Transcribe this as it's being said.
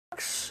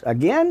News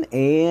again,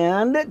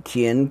 and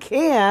Tin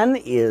Can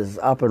is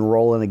up and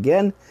rolling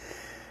again.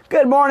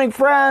 Good morning,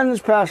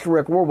 friends. Pastor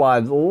Rick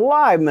Worldwide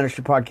Live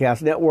Ministry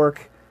Podcast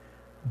Network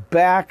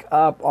back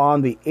up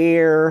on the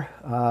air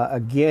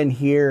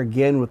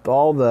again with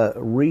all the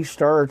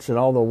restarts and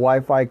all the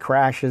Wi-Fi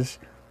crashes.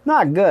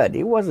 Not good.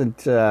 It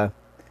wasn't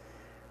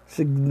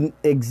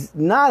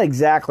not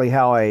exactly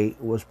how I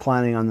was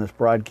planning on this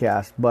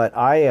broadcast, but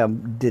I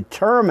am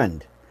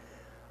determined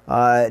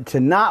to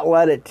not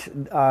let it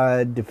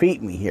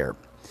defeat me here.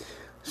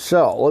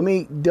 So let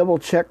me double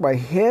check my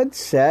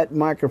headset,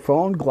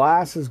 microphone,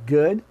 glass is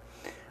good.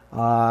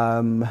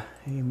 Amen.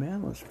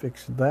 Let's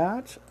fix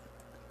that.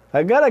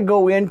 I got to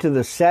go into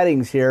the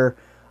settings here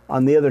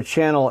on the other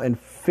channel and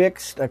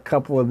fix a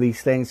couple of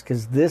these things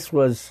because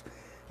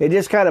it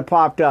just kind of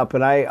popped up,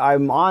 and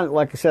I'm on,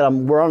 like I said,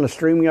 we're on the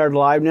StreamYard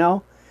Live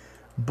now,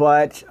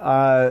 but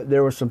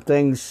there were some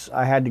things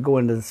I had to go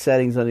into the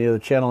settings on the other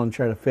channel and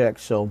try to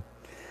fix, so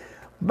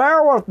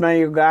bear with me,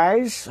 you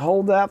guys.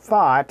 Hold that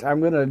thought. I'm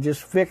going to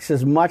just fix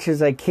as much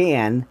as I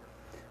can,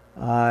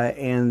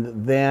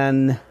 and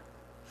then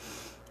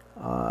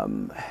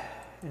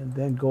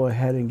go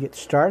ahead and get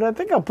started. I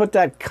think I'll put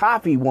that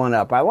coffee one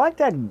up. I like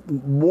that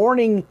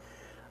morning.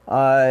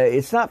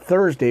 It's not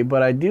Thursday,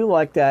 but I do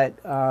like that,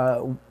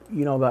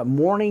 that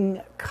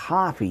morning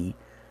coffee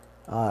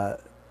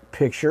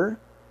picture.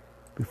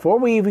 Before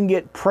we even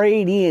get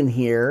prayed in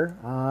here,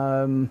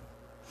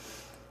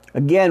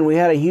 again, we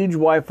had a huge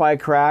Wi-Fi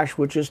crash,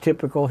 which is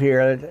typical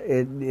here.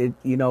 It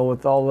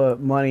with all the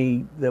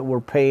money that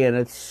we're paying,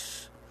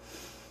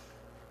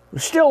 we're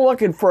still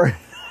looking for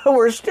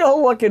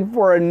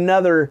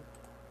another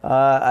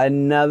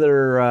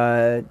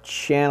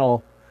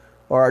channel.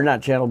 Or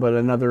not channel, but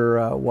another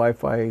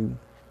Wi-Fi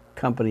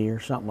company or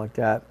something like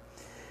that.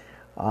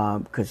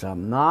 Because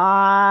I'm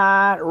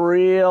not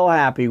real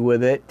happy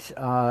with it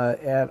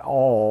at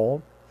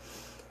all.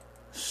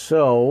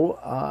 So,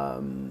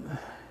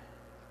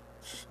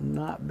 it's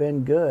not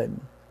been good.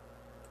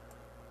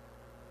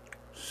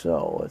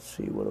 So, let's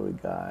see, what do we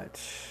got?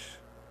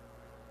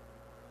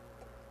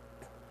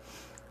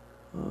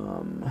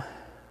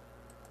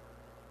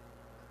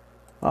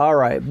 All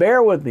right,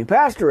 bear with me.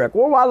 Pastor Rick,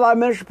 Worldwide Live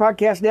Ministry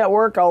Podcast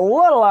Network, a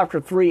little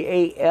after 3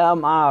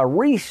 a.m.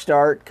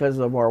 Restart because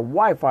of our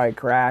Wi-Fi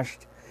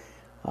crashed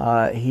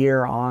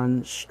here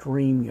on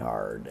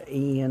StreamYard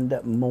and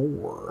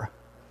more.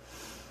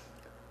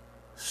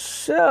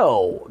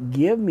 So,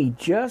 give me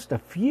just a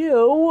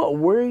few.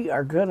 We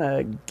are going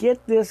to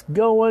get this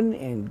going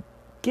and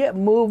get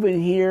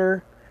moving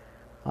here.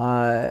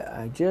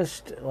 Like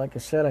I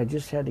said, I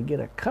just had to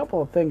get a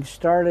couple of things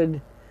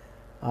started.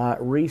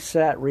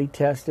 Reset,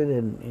 retested,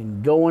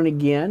 and going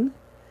again.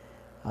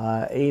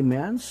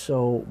 Amen.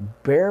 So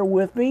bear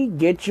with me.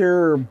 Get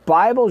your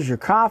Bibles, your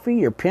coffee,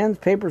 your pens,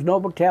 papers,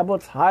 notebook,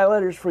 tablets,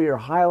 highlighters for your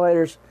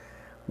highlighters.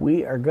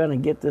 We are going to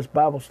get this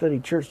Bible study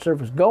church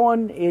service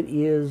going. It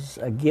is,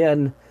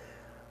 again,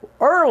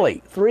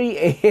 early, 3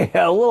 a.m.,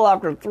 a little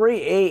after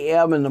 3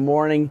 a.m. in the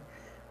morning.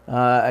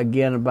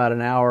 Again, about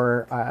an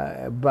hour,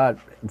 about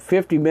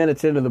 50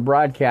 minutes into the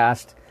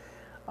broadcast.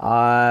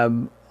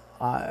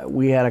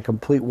 We had a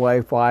complete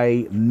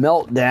Wi-Fi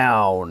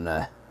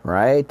meltdown,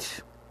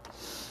 right?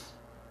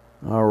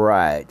 All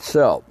right,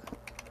 so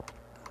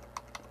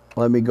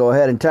let me go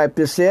ahead and type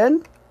this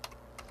in,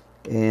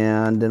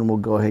 and then we'll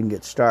go ahead and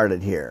get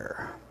started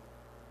here.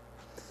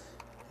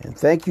 And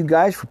thank you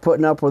guys for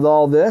putting up with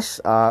all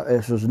this.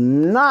 This was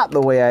not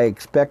the way I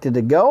expected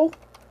to go,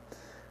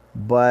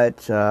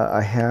 but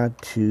I had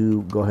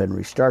to go ahead and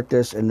restart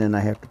this, and then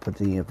I have to put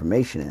the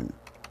information in.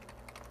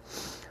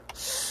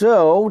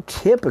 So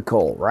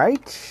typical,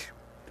 right?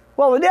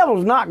 Well, the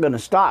devil's not going to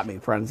stop me,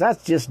 friends.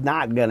 That's just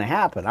not going to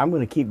happen. I'm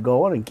going to keep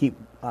going and keep,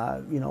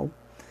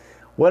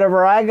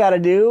 whatever I got to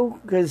do,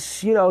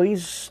 because,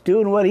 he's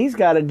doing what he's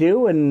got to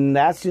do, and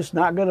that's just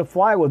not going to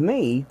fly with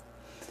me.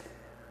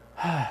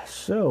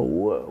 So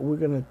we're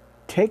going to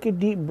take a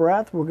deep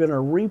breath. We're going to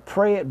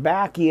re-pray it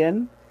back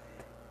in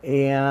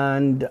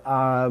and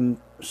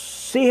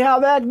see how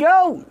that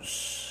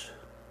goes.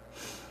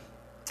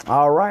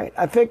 All right.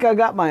 I think I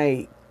got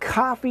my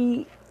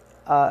coffee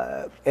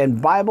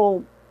and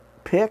Bible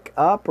pick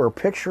up or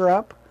picture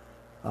up.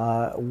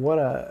 What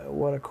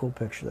a cool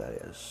picture that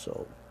is.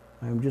 So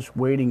I'm just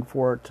waiting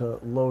for it to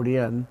load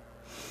in.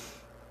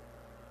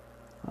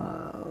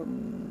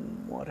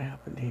 What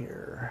happened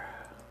here?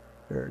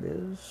 There it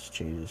is.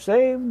 Changes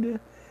saved.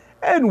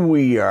 And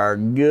we are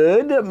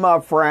good,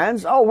 my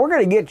friends. Oh, we're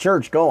going to get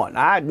church going.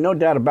 I had no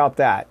doubt about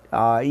that.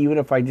 Even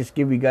if I just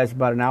give you guys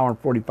about an hour and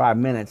 45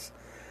 minutes.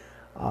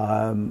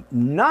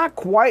 Not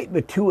quite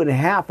the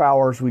 2.5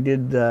 hours we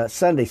did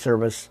Sunday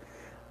service,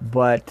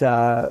 but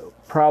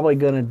probably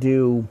going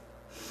to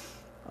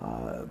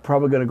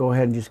go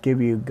ahead and just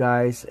give you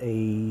guys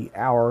a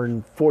hour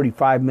and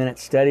 45 minute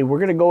study. We're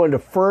going to go into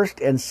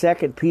 1st and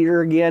 2nd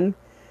Peter again.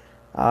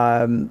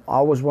 I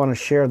always want to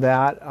share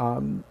that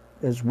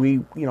as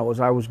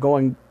I was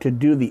going to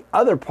do the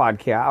other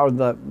podcast, or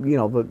the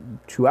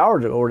 2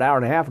 hours ago, or an hour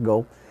and a half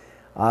ago.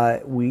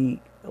 We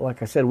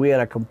like I said, we had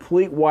a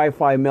complete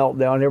Wi-Fi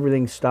meltdown.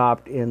 Everything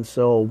stopped, and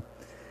so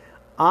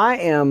I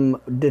am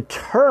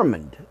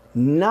determined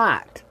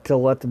not to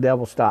let the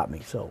devil stop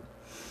me. So,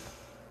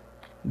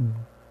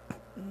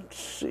 let's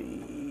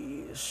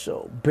see.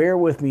 So, bear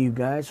with me, you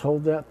guys.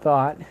 Hold that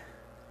thought.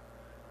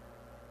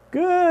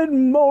 Good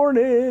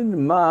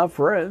morning, my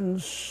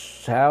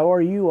friends. How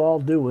are you all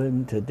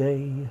doing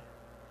today?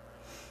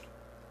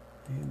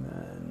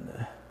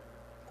 Amen.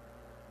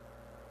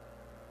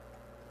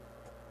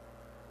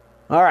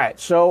 All right,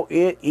 so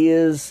it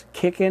is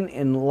kicking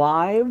in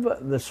live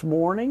this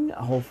morning.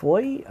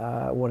 Hopefully,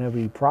 won't have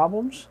any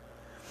problems.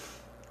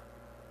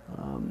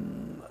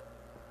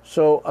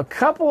 So a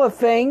couple of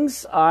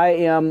things. I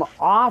am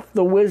off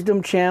the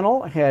Wisdom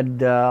channel.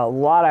 Had a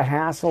lot of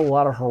hassle, a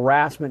lot of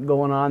harassment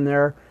going on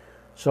there.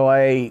 So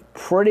I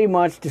pretty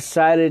much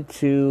decided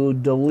to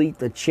delete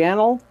the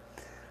channel.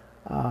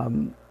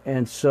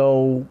 And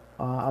so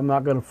I'm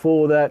not going to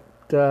fool with that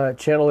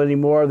channel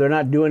anymore. They're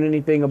not doing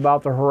anything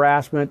about the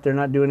harassment. They're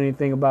not doing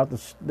anything about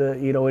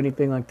the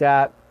anything like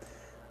that.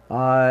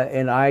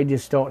 And I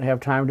just don't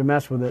have time to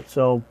mess with it.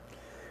 So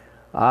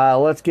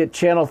let's get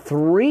channel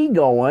 3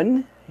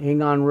 going.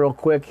 Hang on real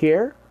quick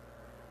here.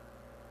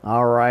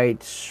 All right,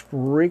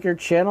 Spreaker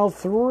channel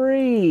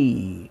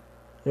 3.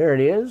 There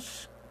it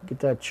is. Get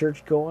that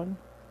church going.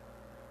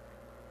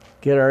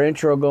 Get our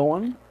intro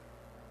going.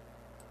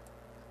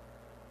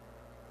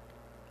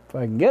 If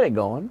I can get it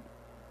going.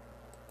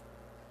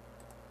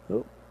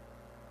 Oop.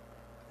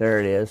 There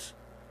it is.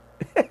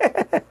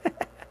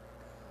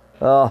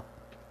 Oh.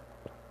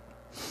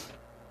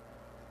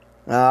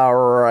 All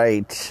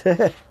right.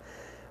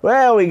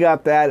 Well, we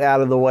got that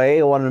out of the way.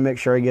 I wanted to make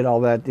sure I get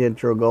all that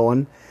intro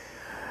going.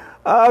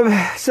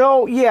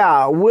 So,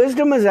 yeah,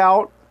 Wisdom is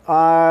out.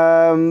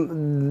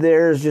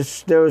 There was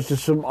just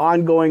some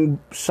ongoing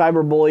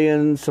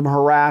cyberbullying, some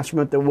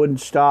harassment that wouldn't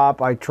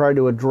stop. I tried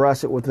to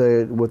address it with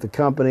the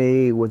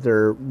company, with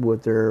their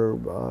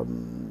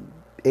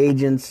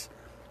agents.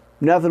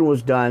 Nothing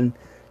was done.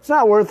 It's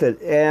not worth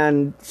it.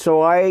 And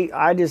so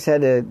I just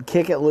had to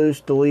kick it loose,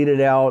 delete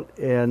it out,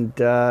 and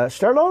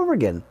start over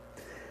again.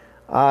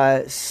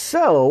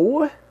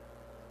 So,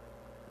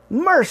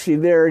 mercy,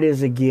 there it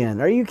is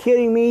again. Are you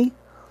kidding me?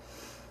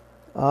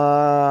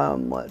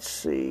 Let's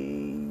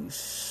see.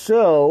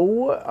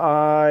 So,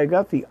 I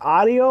got the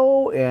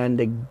audio, and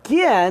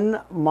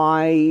again,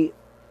 my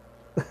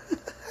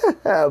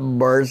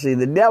mercy,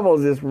 the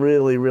devil's just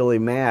really, really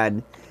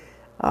mad.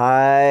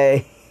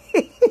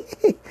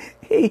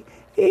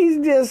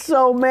 He's just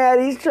so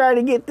mad. He's trying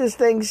to get this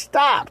thing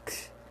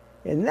stopped,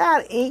 and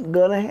that ain't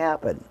gonna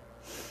happen.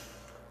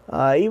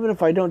 Even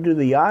if I don't do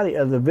the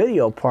audio, the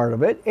video part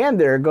of it, and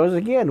there it goes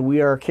again. We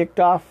are kicked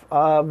off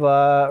of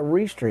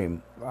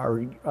Restream, our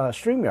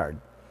StreamYard,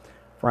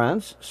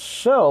 friends.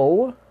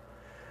 So,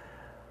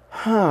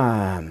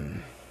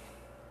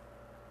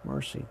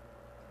 mercy.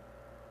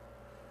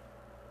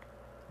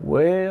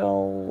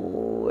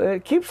 Well,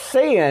 it keeps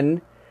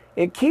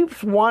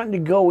wanting to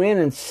go in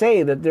and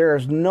say that there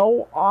is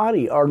no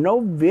audio or no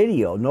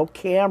video, no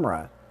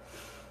camera.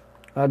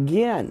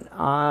 Again,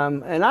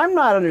 and I'm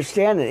not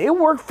understanding. It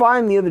worked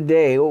fine the other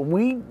day. I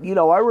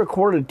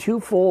recorded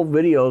 2 full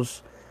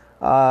videos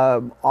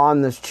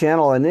on this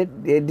channel, and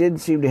it didn't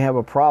seem to have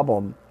a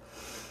problem.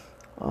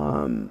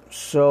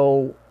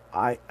 So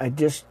I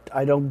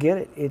don't get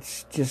it.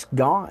 It's just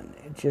gone.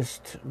 It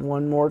just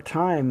one more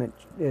time,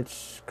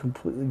 it's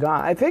completely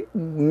gone. I think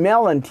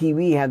Melon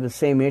TV had the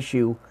same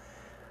issue.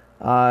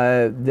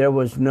 There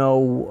was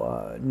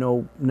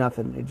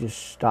nothing. It just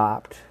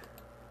stopped.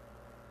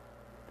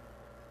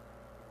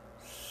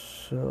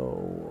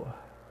 So,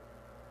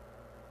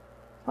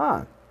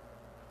 I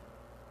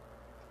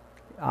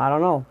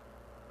don't know.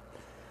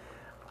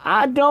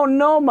 I don't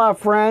know, my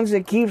friends.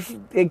 It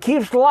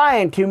keeps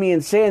lying to me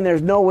and saying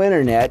there's no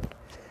internet,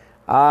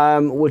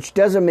 which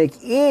doesn't make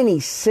any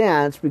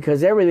sense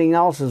because everything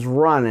else is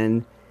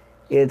running.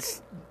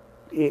 It's,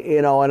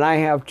 and I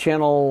have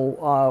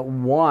channel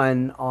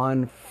 1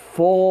 on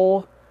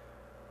full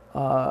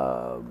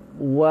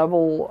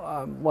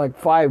level,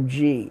 like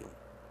 5G.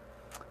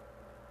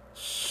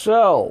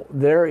 So,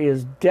 there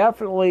is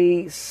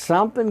definitely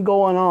something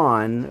going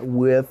on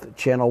with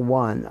Channel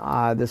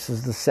 1. This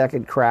is the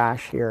second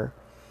crash here.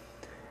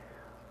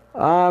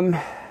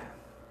 Well,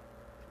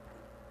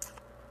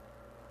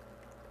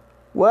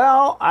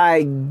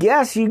 I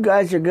guess you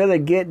guys are going to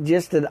get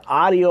just an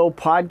audio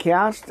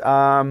podcast.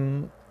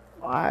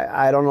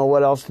 I don't know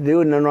what else to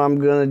do, and then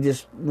I'm going to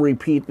just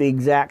repeat the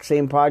exact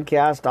same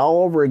podcast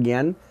all over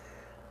again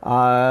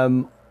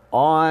on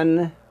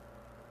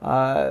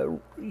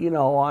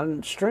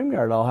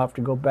StreamYard. I'll have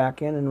to go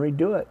back in and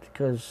redo it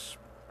because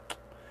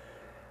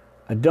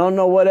I don't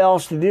know what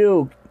else to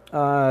do,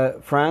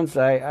 friends.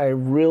 I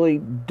really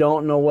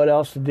don't know what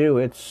else to do.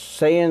 It's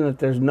saying that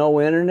there's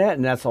no internet,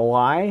 and that's a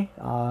lie.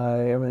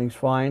 Everything's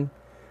fine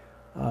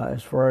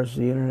as far as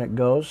the internet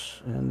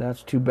goes, and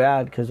that's too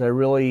bad because I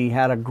really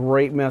had a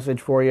great message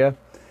for you.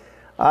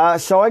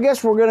 So I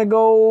guess we're going to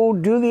go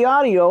do the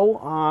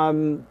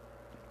audio.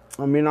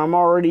 I mean, I'm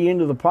already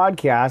into the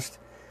podcast,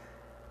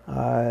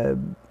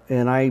 and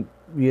I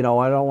don't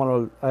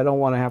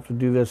want to have to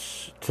do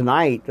this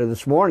tonight or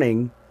this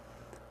morning.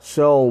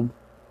 So,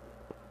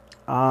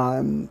 what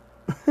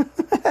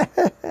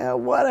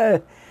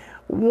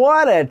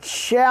a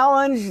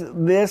challenge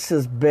this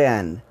has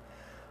been.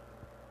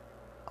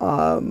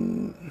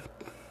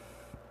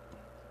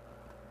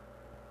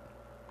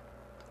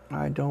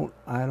 I don't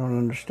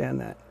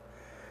understand that.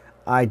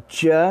 I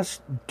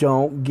just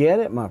don't get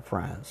it, my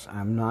friends.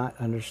 I'm not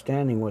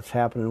understanding what's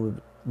happening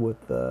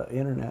with the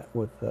internet,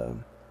 with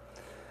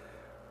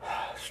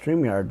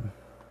StreamYard.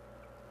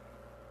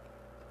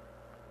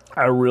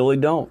 I really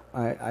don't.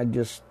 I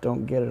just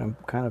don't get it. I'm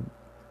kind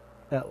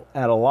of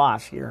at a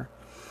loss here.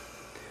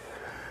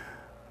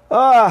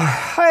 I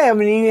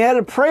haven't even had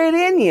to pray it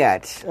in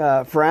yet,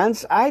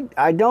 friends.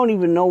 I don't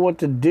even know what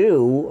to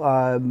do.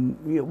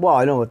 Well,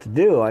 I know what to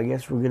do. I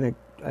guess we're going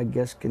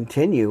to,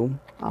 continue.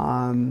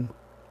 I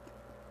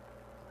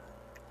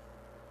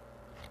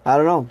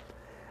don't know.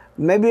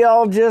 Maybe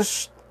I'll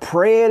just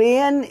pray it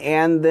in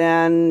and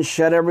then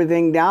shut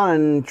everything down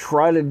and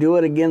try to do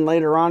it again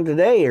later on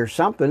today or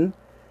something.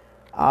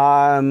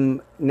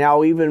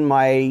 Now even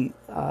my,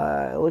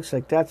 it looks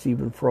like that's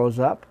even froze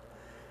up.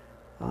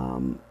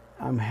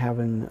 I'm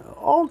having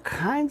all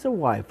kinds of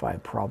Wi-Fi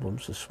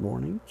problems this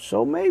morning.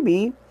 So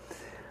maybe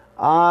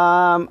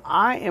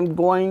I am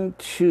going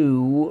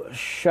to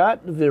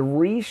shut the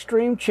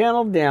Restream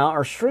channel down,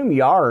 or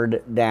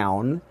StreamYard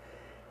down.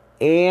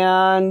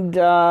 And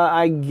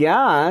I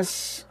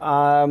guess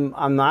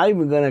I'm not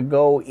even going to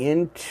go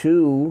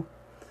into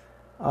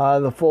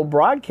the full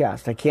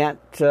broadcast. I can't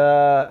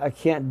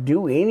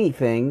do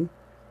anything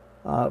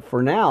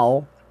for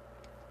now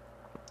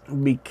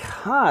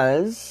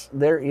because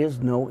there is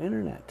no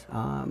internet.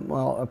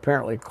 Well,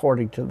 apparently,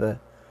 according to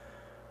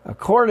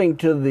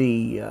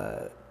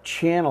the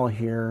channel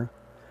here,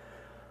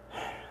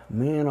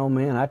 man, oh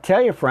man, I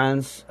tell you,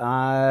 friends,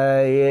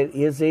 it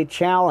is a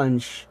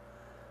challenge.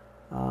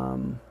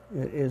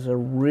 It is a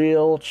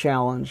real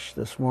challenge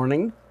this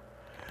morning.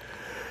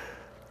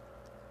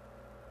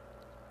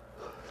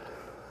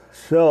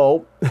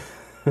 So,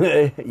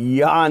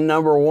 yawn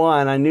number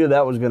one, I knew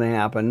that was going to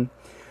happen.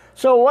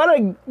 So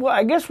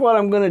I guess what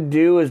I'm going to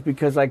do is,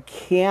 because I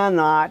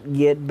cannot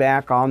get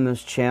back on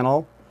this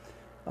channel,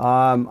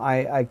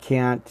 I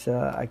can't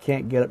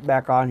get it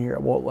back on here.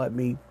 It won't let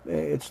me.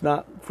 It's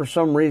not, for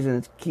some reason,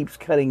 it keeps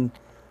cutting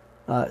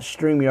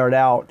StreamYard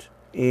out,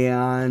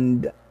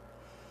 and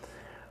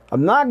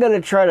I'm not going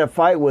to try to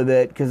fight with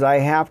it because I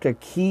have to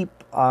keep.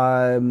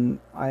 I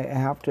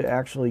have to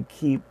actually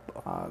keep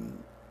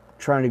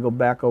trying to go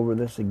back over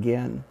this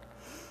again.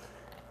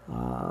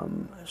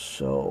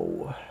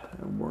 So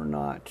we're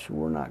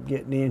not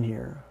getting in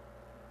here.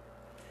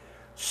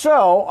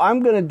 So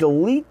I'm going to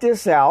delete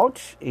this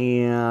out,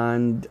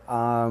 and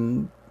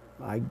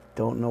I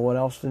don't know what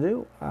else to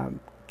do. I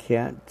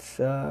can't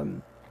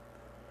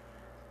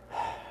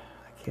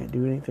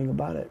do anything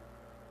about it.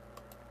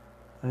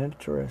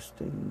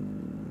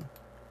 Interesting.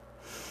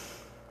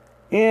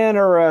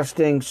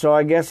 So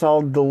I guess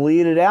I'll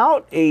delete it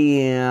out,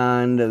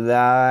 and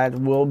that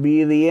will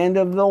be the end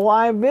of the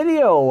live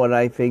video. And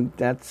I think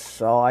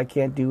that's all. I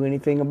can't do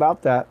anything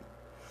about that.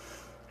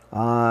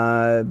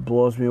 It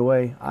blows me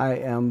away. I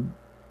am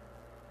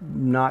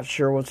not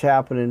sure what's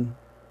happening.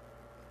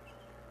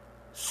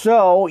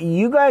 So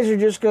you guys are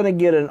just going to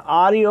get an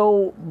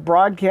audio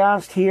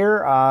broadcast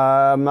here.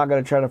 I'm not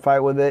going to try to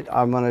fight with it.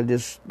 I'm going to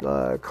just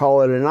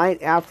call it a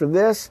night after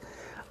this.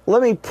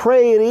 Let me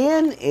pray it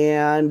in,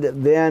 and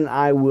then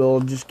I will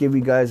just give you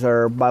guys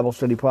our Bible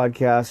study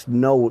podcast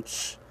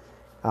notes,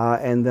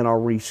 and then I'll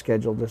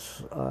reschedule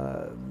this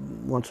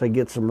once I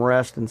get some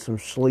rest and some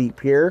sleep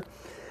here.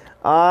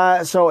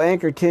 So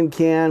Anchor, Tin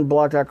Can,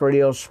 Blog Talk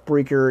Radio,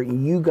 Spreaker,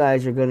 you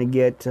guys are going to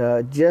get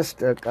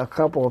just a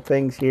couple of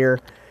things here.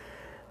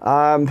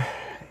 Let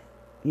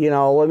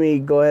me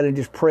go ahead and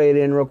just pray it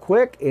in real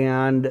quick,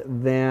 and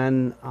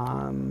then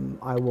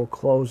I will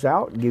close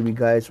out, give you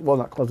guys, well,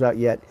 not close out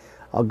yet.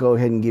 I'll go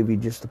ahead and give you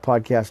just the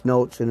podcast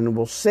notes, and then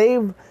we'll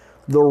save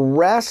the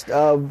rest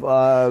of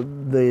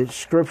the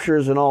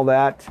scriptures and all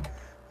that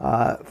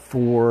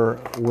for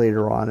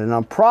later on. And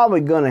I'm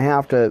probably going to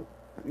have to,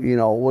 we're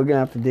going to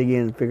have to dig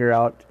in and figure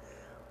out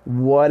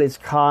what is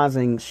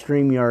causing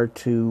StreamYard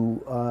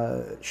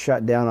to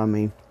shut down on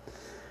me,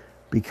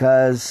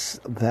 because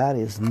that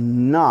is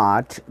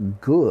not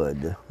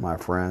good, my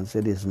friends.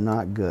 It is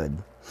not good.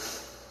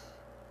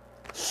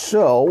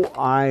 So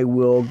I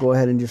will go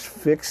ahead and just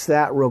fix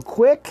that real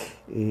quick,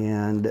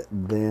 and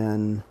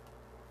then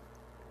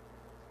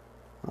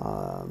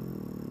I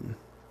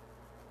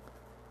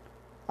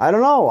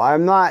don't know.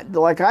 I'm not,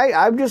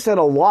 I'm just at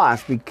a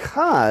loss,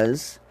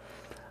 because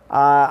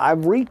I've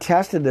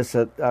retested this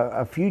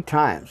a few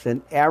times,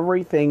 and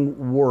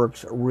everything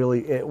works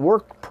it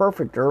worked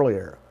perfect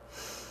earlier.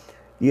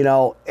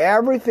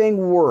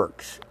 Everything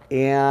works,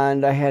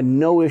 and I had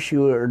no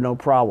issue or no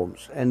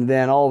problems. And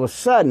then all of a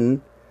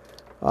sudden,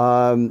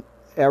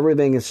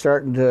 everything is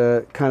starting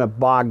to kind of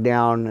bog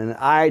down, and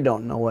I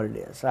don't know what it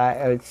is.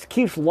 It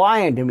keeps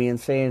lying to me and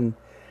saying,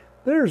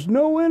 there's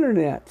no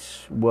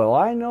internet. Well,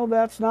 I know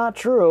that's not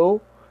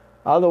true.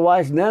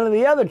 Otherwise, none of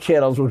the other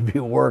channels would be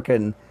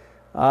working.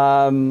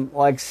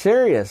 Like,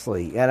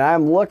 seriously. And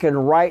I'm looking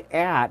right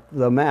at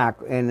the Mac,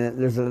 and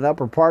there's an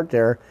upper part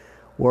there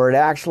where it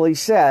actually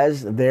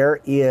says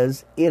there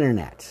is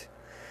internet.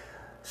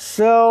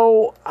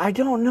 So, I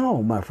don't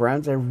know, my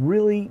friends. I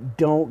really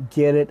don't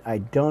get it. I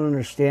don't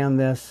understand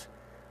this,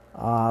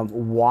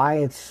 why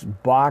it's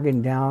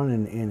bogging down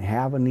and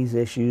having these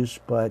issues.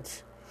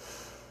 But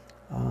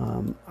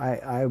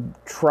I've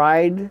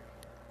tried.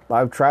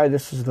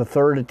 This is the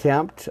third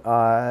attempt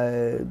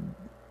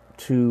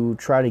to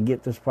try to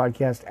get this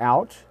podcast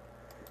out,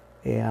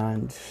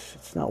 and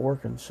it's not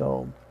working.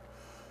 So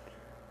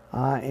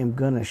I am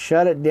going to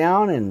shut it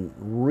down and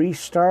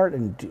restart,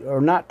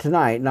 or not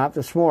tonight, not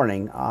this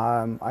morning.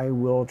 I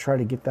will try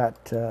to get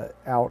that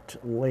out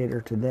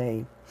later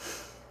today.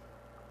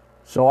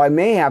 So I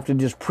may have to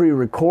just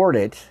pre-record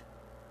it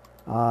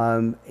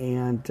and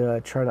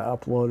try to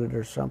upload it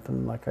or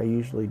something like I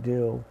usually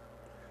do.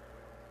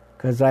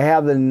 Because I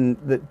have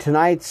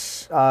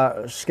tonight's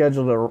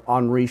scheduled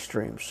on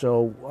Restream,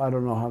 so I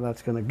don't know how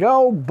that's going to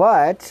go,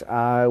 but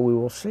we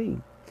will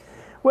see.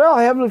 Well,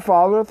 Heavenly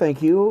Father,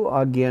 thank you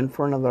again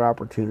for another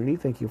opportunity.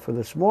 Thank you for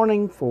this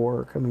morning,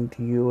 for coming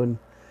to you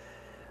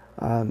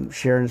and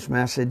sharing this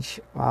message.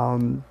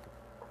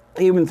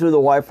 Even through the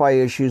Wi-Fi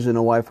issues and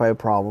the Wi-Fi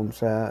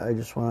problems, I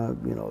just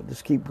want to,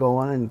 just keep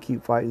going and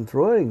keep fighting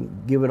through it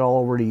and give it all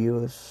over to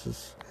you. This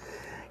is,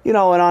 an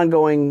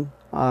ongoing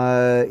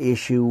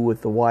issue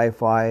with the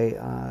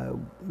Wi-Fi,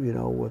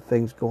 with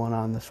things going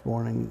on this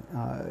morning.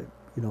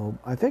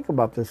 I think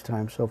about this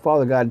time. So,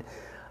 Father God,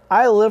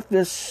 I lift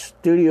this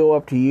studio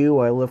up to you.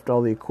 I lift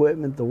all the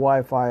equipment, the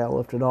Wi-Fi, I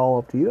lift it all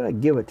up to you. I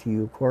give it to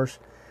you, of course.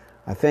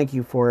 I thank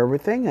you for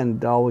everything,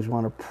 and I always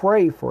want to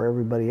pray for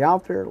everybody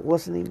out there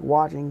listening,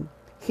 watching,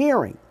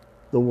 hearing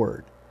the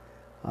Word.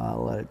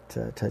 Let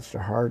it touch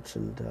their hearts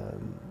and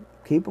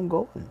keep them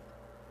going.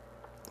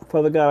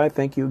 Father God, I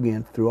thank you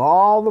again through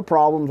all the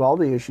problems, all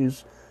the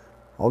issues,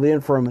 all the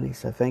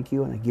infirmities. I thank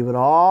you, and I give it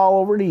all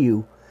over to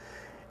you.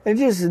 In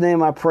Jesus'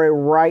 name, I pray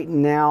right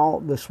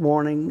now, this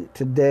morning,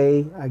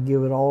 today, I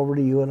give it all over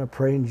to you, and I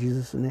pray in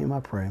Jesus' name,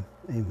 I pray.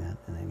 Amen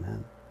and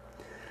amen.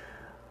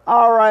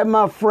 All right,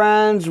 my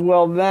friends,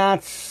 well,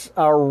 that's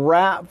a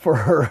wrap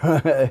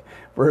for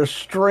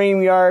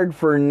StreamYard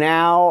for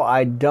now.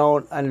 I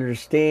don't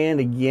understand,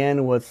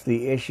 again, what's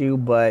the issue,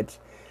 but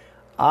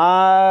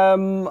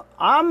I'm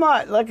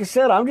not, like I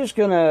said, I'm just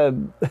going to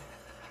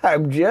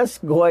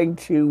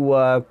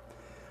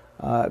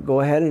go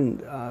ahead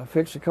and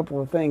fix a couple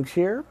of things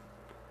here.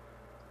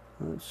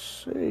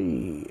 Let's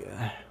see.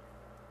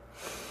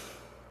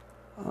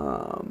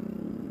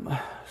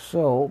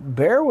 So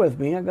bear with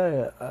me. I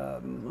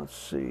gotta, let's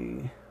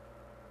see.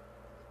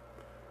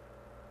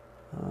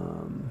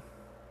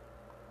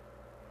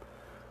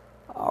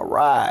 All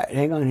right,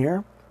 hang on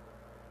here.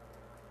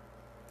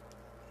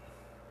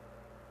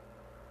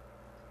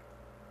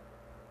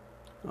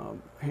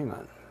 Hang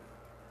on.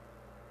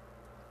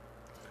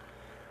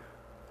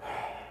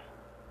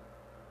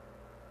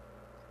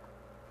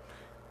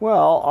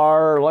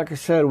 Well, like I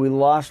said, we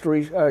lost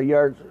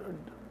StreamYard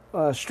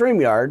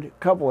a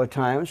couple of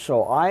times,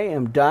 so I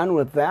am done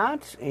with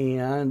that,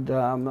 and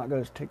I'm not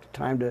going to take the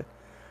time to.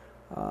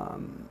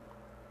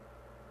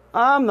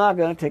 I'm not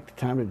going to take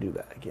the time to do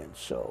that again.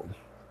 So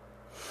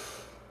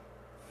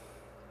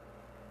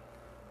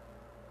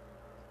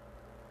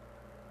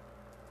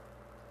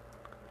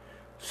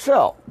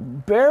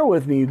bear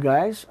with me, you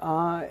guys.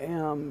 I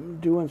am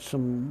doing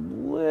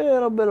some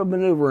little bit of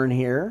maneuvering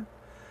here.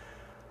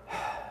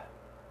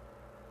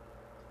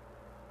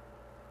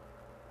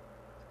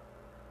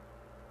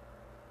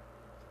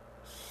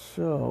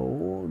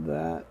 So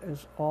that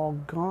is all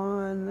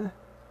gone.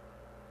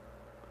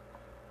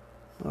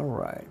 All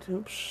right.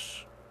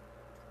 Oops.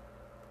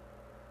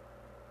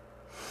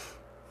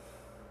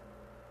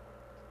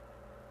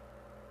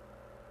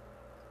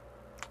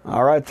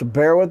 All right. So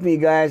bear with me, you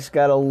guys.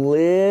 Got a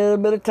little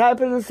bit of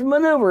typing and some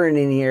maneuvering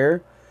in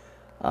here.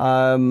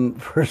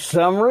 For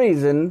some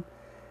reason,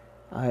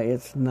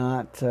 it's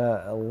not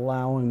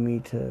allowing me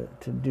to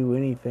do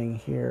anything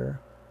here.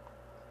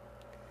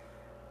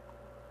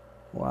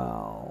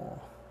 Wow.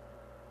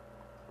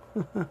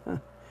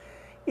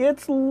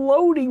 It's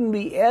loading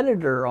the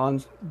editor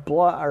on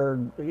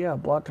Blog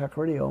Talk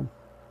Radio.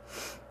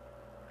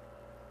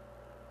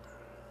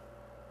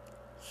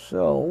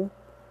 So,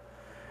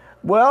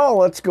 well,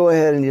 let's go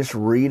ahead and just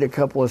read a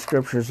couple of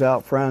scriptures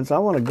out, friends. I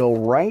want to go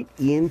right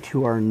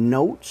into our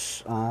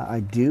notes. I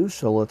do,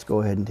 so let's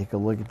go ahead and take a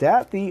look at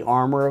that. The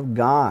armor of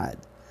God.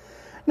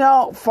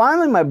 Now,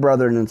 finally, my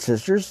brethren and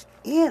sisters,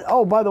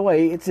 by the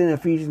way, it's in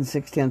Ephesians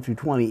 6:10 through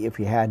 20, if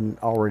you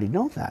hadn't already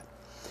known that.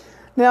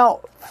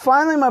 Now,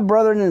 finally, my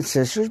brethren and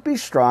sisters, be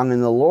strong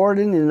in the Lord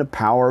and in the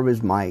power of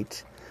his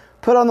might.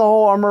 Put on the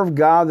whole armor of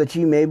God, that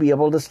ye may be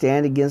able to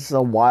stand against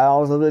the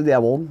wiles of the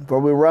devil. For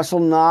we wrestle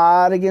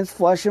not against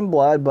flesh and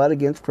blood, but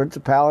against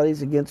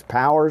principalities, against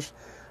powers,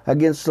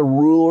 against the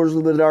rulers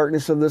of the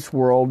darkness of this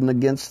world, and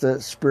against the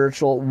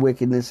spiritual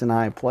wickedness in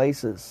high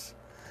places.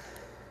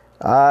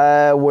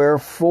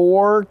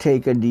 Wherefore,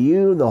 take unto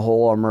you the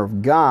whole armor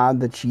of God,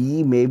 that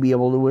ye may be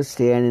able to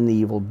withstand in the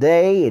evil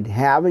day, and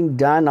having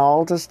done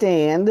all to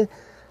stand,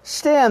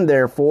 stand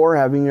therefore,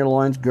 having your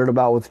loins girt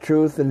about with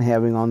truth, and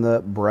having on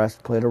the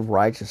breastplate of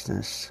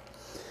righteousness,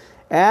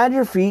 and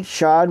your feet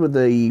shod with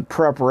the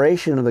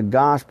preparation of the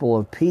gospel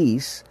of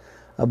peace,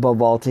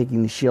 above all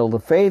taking the shield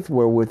of faith,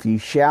 wherewith ye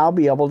shall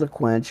be able to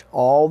quench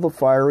all the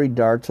fiery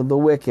darts of the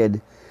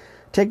wicked.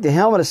 Take the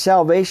helmet of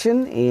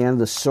salvation and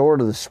the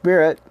sword of the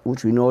Spirit,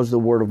 which we know is the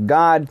word of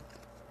God,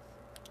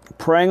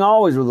 praying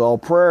always with all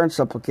prayer and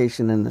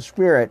supplication in the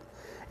Spirit,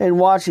 and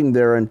watching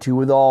thereunto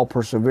with all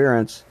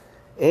perseverance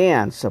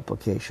and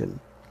supplication.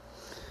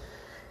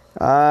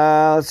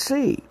 Let's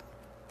see.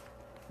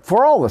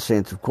 For all the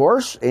saints, of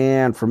course,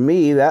 and for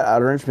me, that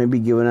utterance may be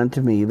given unto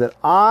me, that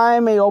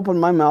I may open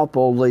my mouth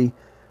boldly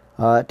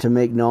to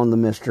make known the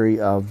mystery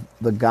of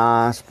the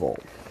gospel.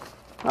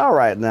 All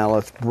right, now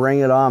let's bring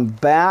it on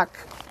back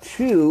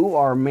to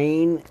our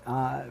main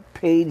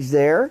page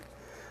there.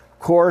 Of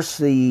course,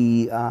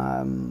 the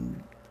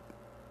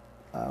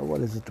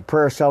the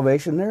prayer of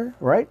salvation there,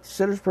 right?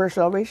 Sinner's prayer of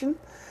salvation.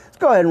 Let's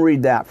go ahead and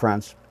read that,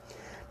 friends.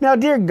 Now,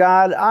 dear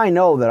God, I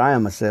know that I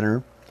am a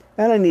sinner,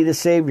 and I need a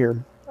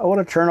Savior. I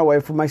want to turn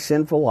away from my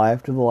sinful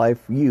life to the life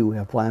you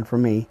have planned for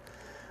me.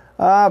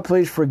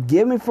 Please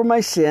forgive me for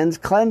my sins,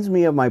 cleanse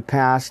me of my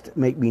past,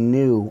 make me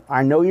new.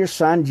 I know your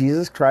Son,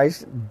 Jesus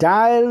Christ,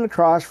 died on the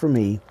cross for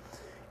me,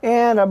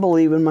 and I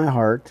believe in my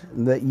heart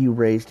that you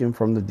raised him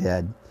from the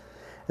dead.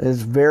 At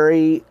this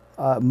very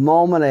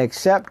moment I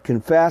accept,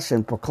 confess,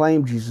 and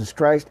proclaim Jesus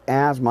Christ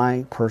as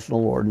my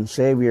personal Lord and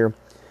Savior.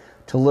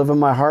 To live in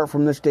my heart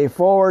from this day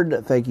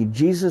forward, thank you,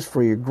 Jesus,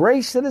 for your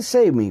grace that has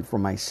saved me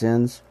from my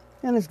sins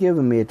and has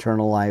given me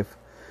eternal life.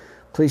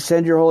 Please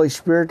send your Holy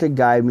Spirit to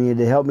guide me and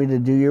to help me to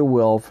do your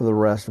will for the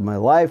rest of my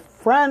life.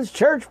 Friends,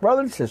 church,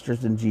 brothers, and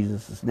sisters, in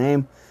Jesus'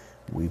 name,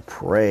 we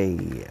pray.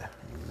 Amen.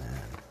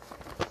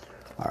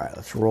 All right,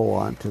 let's roll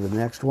on to the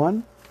next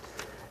one.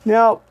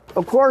 Now,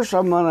 of course,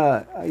 I'm going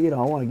to, I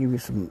want to give you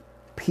some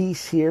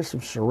peace here,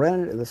 some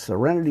serenity, the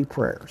serenity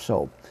prayer.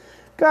 So,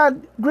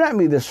 God, grant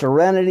me the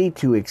serenity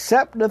to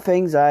accept the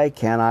things I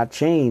cannot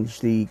change,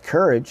 the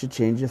courage to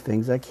change the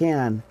things I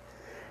can,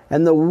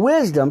 and the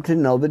wisdom to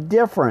know the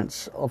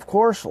difference. Of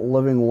course,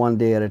 living one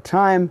day at a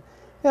time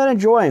and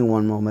enjoying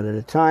one moment at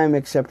a time,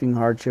 accepting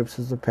hardships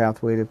as the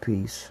pathway to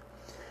peace.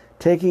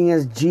 Taking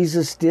as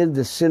Jesus did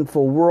the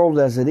sinful world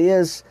as it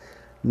is,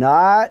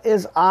 not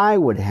as I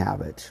would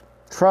have it,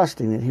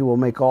 trusting that he will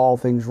make all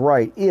things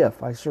right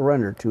if I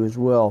surrender to his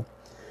will,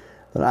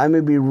 that I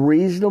may be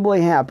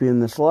reasonably happy in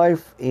this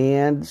life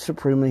and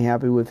supremely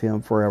happy with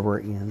him forever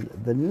in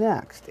the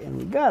next. And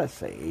we got to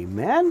say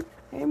amen,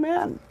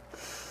 amen.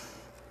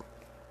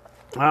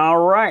 All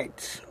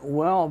right.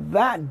 Well,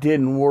 that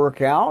didn't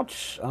work out.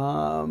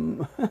 I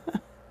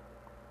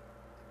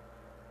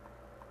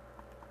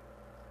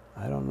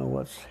don't know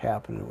what's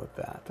happening with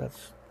that.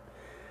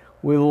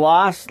 We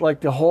lost like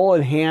the whole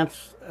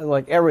enhance,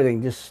 like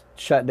everything just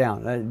shut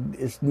down.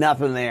 It's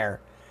nothing there.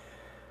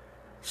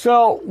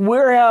 So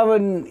we're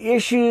having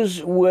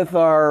issues with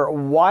our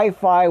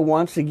Wi-Fi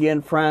once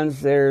again,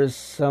 friends.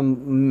 There's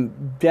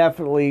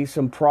definitely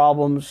some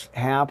problems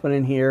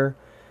happening here.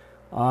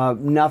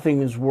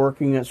 Nothing is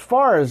working. As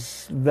far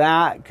as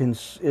that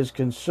is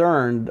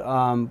concerned,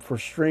 for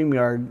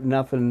StreamYard,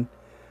 nothing's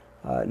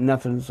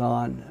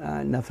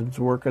on. Nothing's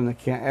working.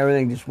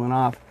 Everything just went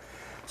off.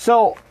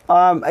 So,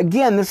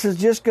 again, this is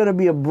just going to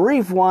be a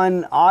brief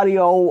one.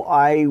 Audio,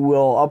 I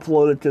will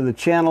upload it to the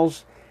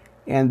channels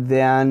and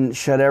then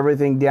shut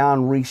everything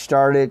down,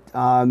 restart it,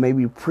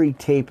 maybe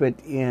pre-tape it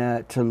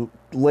to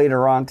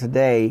later on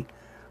today.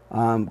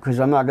 Because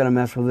I'm not going to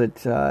mess with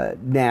it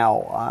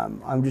now.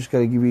 I'm just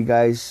going to give you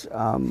guys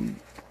one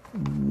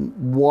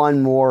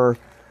more.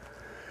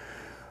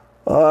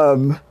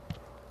 I'm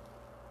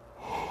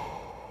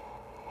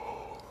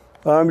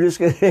just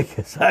going to,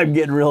 because I'm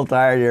getting real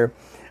tired here.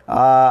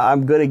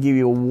 I'm going to give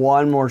you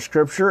one more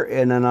scripture,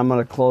 and then I'm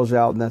going to close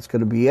out, and that's going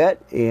to be it.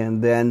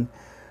 And then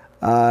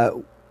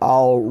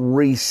I'll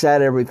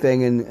reset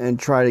everything and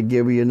try to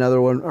give you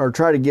another one, or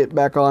try to get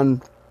back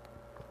on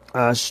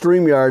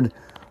StreamYard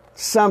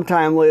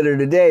sometime later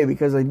today,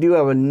 because I do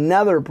have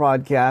another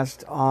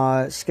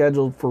podcast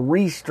scheduled for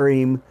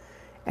Restream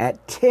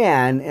at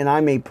 10, and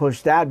I may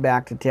push that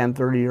back to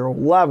 10:30 or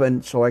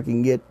 11 so I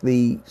can get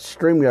the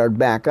StreamYard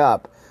back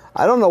up.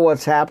 I don't know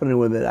what's happening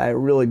with it. I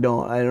really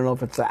don't. I don't know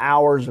if it's the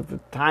hours, if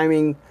it's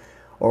timing,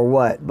 or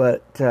what.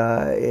 But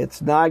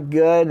it's not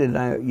good, and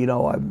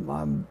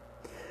I'm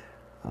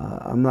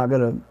not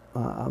gonna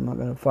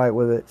fight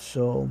with it.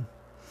 So.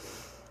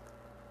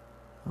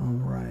 All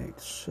right,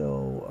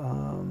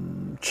 so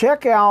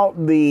check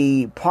out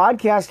the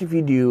podcast if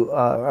you do,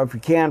 or if you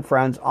can,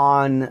 friends,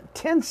 on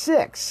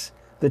 10/6.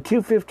 the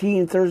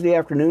 2:15 Thursday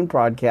afternoon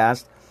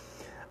podcast,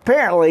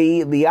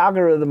 apparently the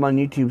algorithm on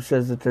YouTube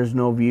says that there's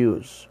no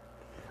views.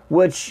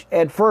 Which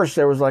at first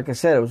there was, like I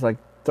said, it was like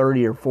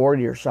 30 or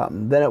 40 or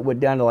something. Then it went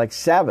down to like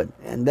 7.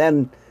 And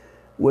then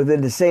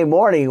within the same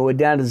morning it went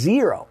down to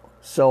 0.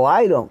 So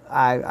I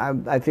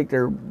think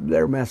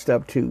they're messed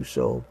up too.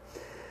 So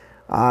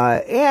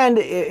and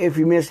if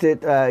you missed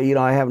it,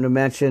 I happen to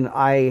mention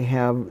I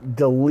have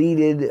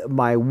deleted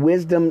my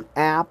Wisdom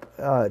app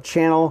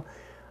channel.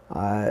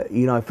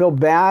 I feel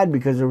bad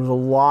because there was a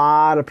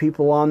lot of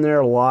people on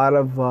there, a lot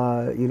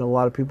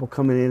of people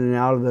coming in and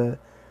out of the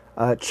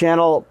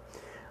channel.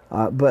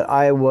 But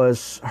I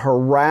was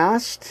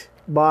harassed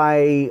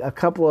by a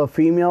couple of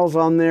females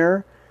on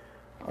there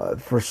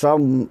for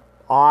some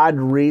odd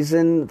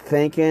reason,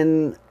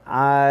 thinking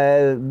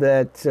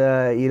that,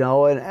 and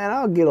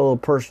I'll get a little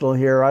personal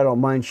here. I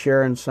don't mind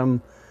sharing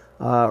some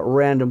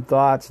random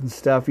thoughts and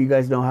stuff. You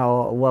guys know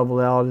how leveled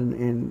out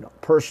and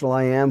personal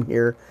I am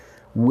here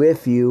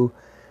with you.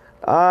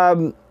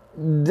 The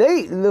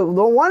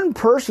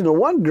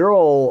one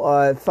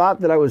girl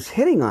thought that I was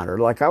hitting on her,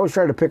 like I was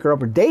trying to pick her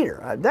up or date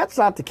her. That's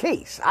not the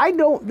case.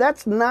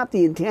 That's not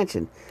the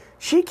intention.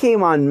 She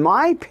came on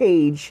my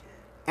page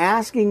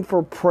asking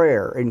for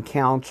prayer and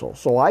counsel.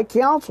 So I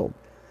counseled.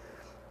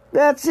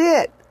 That's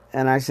it.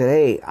 And I said,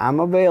 hey, I'm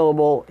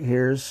available.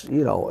 Here's,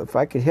 if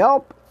I could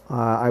help,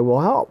 I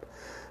will help.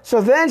 So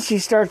then she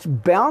starts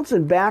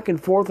bouncing back and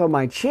forth on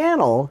my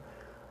channel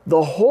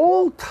the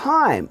whole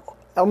time.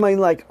 I mean,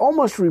 like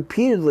almost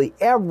repeatedly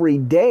every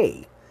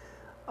day.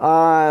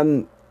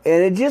 And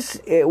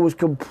it was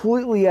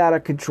completely out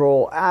of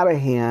control, out of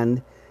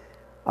hand.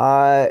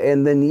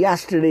 And then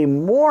yesterday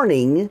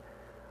morning,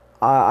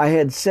 I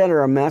had sent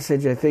her a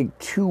message, I think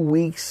 3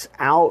 weeks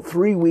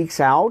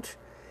out.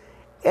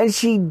 And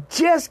she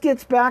just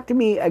gets back to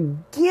me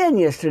again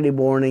yesterday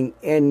morning,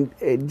 and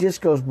it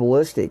just goes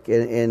ballistic.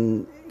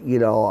 And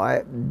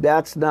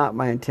that's not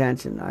my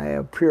intention. I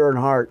have pure in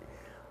heart.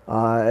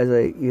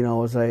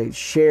 As I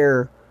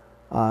share,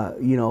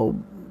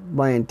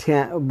 my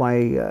intent,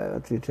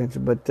 the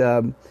intention, but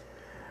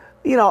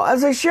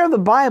as I share the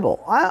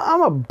Bible,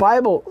 I'm a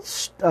Bible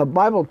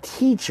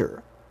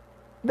teacher.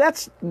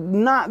 That's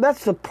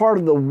the part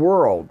of the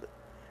world,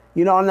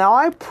 Now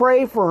I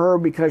pray for her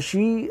because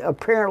she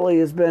apparently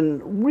has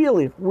been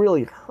really,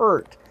 really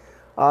hurt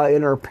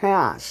in her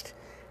past.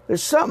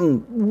 There's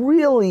something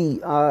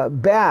really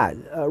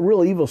bad, a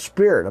real evil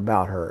spirit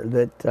about her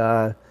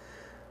that.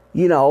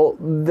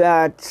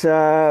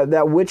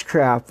 That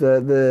witchcraft,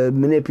 the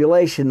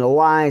manipulation, the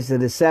lies, the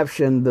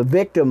deception, the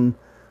victim,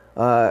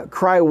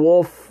 cry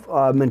wolf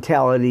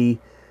mentality,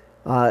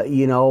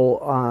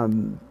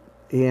 and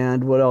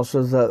what else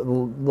is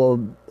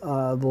the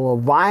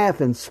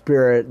Leviathan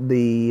spirit,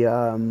 the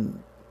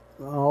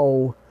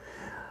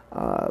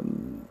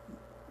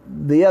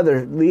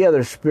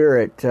other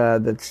spirit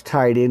that's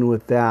tied in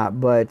with that,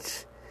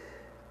 but.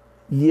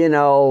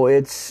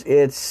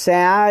 It's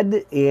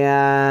sad,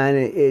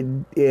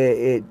 and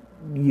it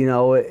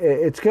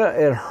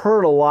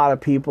hurt a lot of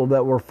people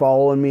that were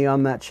following me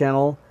on that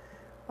channel.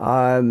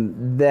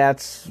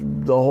 That's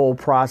the whole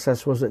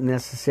process wasn't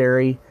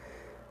necessary,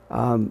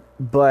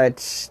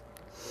 but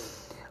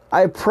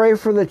I pray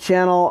for the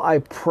channel. I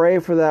pray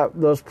for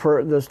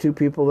those two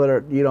people that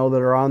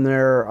are on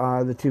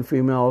there. The two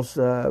females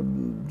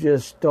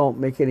just don't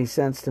make any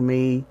sense to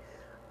me,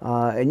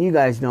 and you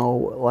guys know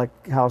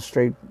like how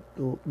straight.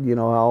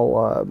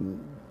 How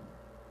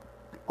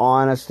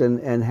honest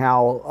and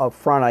how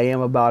upfront I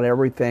am about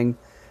everything.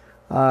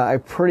 I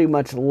pretty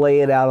much lay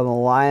it out on the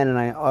line, and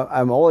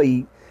I'm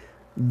only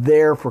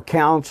there for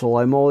counsel.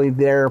 I'm only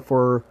there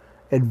for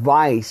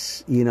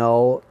advice,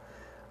 but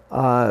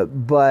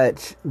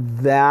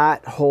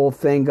that whole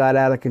thing got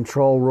out of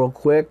control real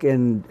quick,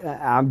 and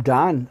I'm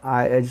done.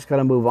 I just got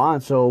to move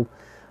on. So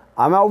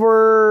I'm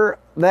over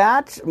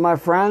that, my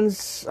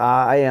friends.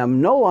 I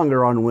am no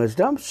longer on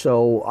Wisdom,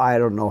 so I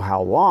don't know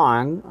how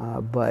long,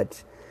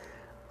 but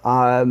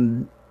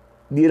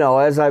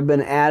as I've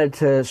been added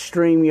to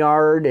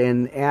StreamYard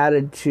and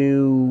added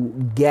to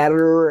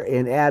Getter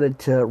and added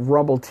to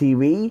Rumble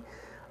TV,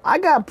 I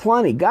got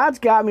plenty. God's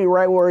got me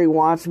right where He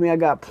wants me. I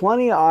got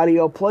plenty of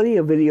audio, plenty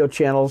of video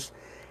channels,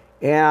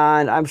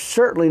 and I'm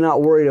certainly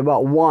not worried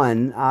about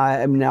one.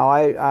 I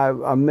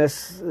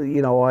miss,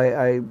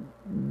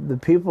 the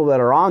people that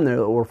are on there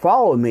that were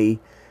following me.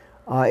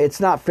 It's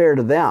not fair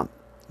to them.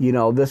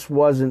 This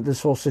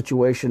whole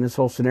situation, this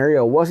whole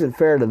scenario wasn't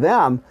fair to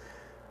them,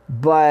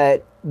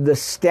 but the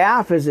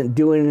staff isn't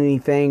doing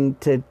anything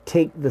to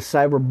take the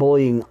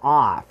cyberbullying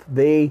off.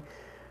 This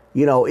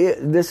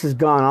has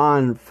gone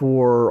on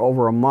for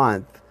over a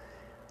month,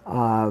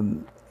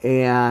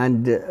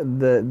 and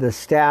the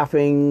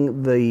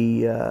staffing,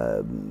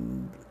 the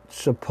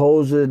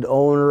supposed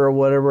owner or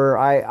whatever,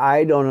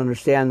 I don't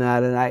understand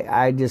that, and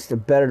I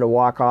just better to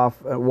walk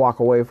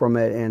away from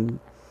it and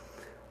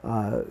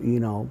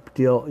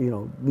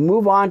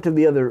move on to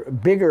the other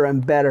bigger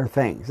and better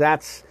things.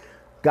 That's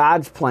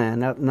God's plan,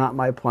 not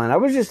my plan. I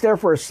was just there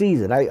for a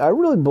season. I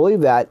really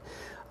believe that.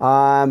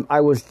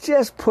 I was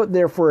just put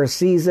there for a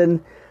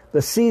season.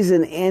 The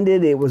season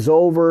ended. It was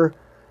over.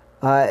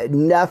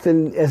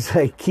 Nothing, as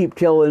I keep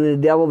telling the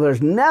devil,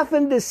 there's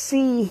nothing to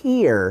see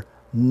here.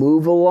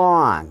 Move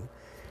along.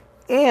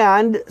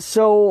 And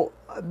so,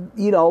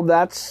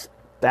 that's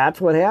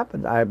what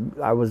happened.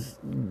 I was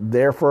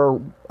there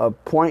for a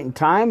point in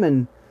time,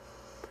 and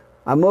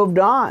I moved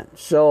on.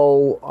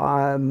 So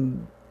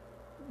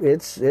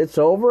it's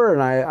over,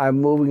 and I'm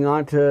moving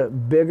on to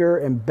bigger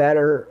and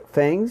better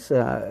things.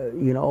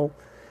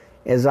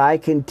 As I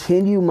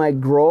continue my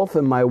growth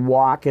and my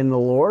walk in the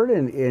Lord,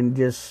 and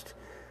just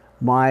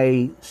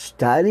my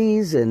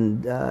studies,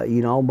 and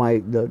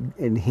the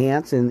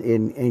enhance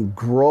and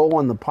grow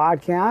on the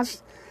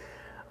podcast.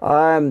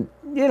 I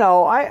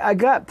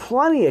got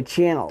plenty of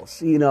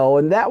channels,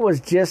 and that was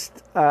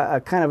just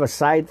a kind of a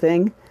side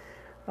thing.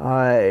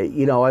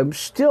 I'm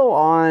still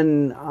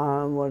on,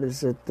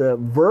 the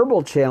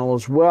Verbal channel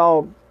as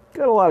well.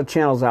 Got a lot of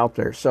channels out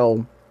there.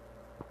 So,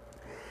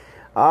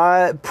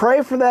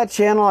 pray for that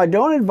channel. I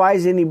don't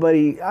advise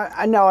anybody.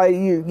 I know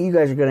you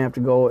guys are going to have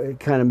to go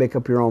kind of make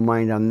up your own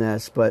mind on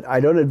this, but I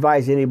don't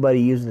advise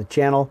anybody using the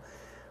channel,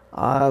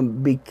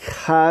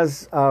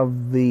 because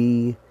of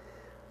the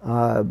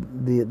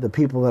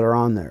people that are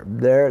on there.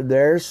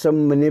 There's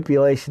some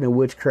manipulation and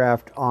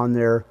witchcraft on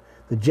there.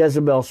 The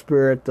Jezebel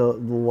spirit, the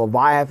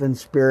Leviathan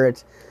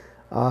spirit,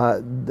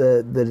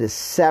 the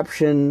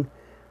deception,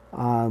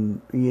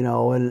 and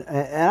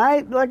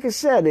I, like I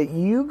said,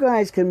 you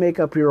guys can make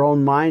up your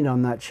own mind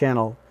on that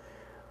channel,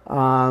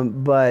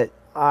 but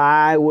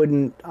I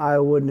wouldn't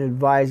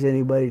advise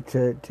anybody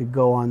to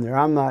go on there.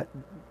 I'm not,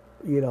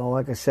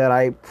 like I said,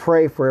 I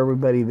pray for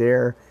everybody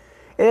there.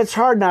 And it's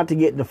hard not to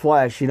get in the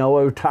flesh. We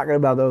were talking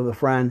about that with a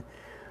friend.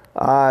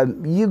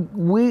 We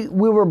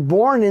were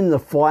born in the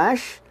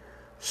flesh,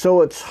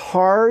 so it's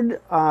hard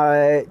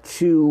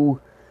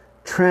to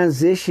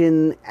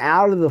transition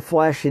out of the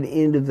flesh and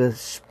into the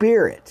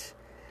spirit,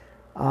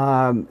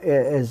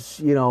 as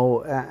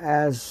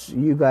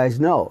you guys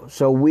know.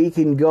 So we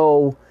can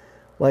go,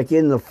 like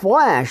in the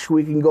flesh,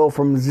 we can go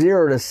from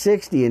 0 to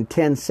 60 in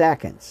 10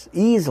 seconds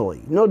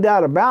easily. No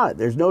doubt about it.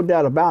 There's no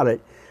doubt about it.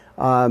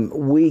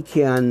 We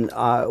can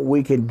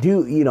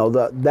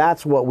do,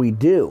 that's what we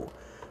do,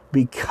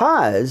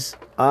 because,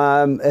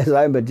 as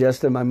I'm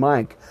adjusting my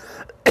mic,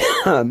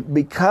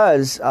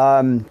 because,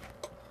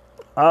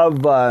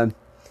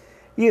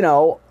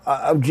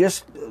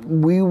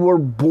 we were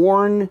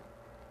born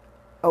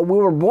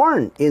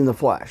in the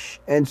flesh.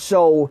 And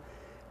so,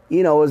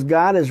 as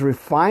God is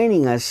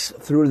refining us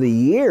through the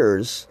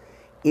years,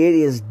 it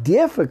is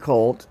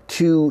difficult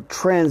to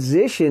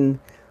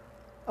transition,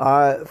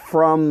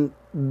 from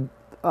the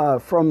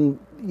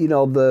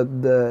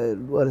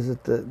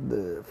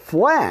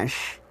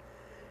flesh,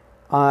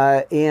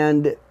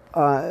 and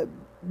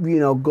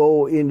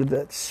go into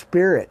the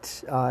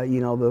spirit,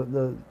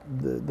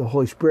 the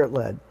Holy Spirit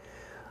led.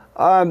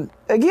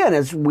 Again,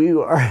 as we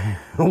were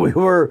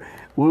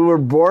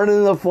born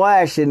in the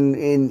flesh,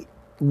 and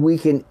we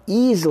can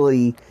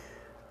easily,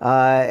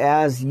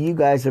 as you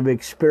guys have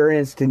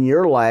experienced in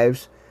your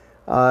lives,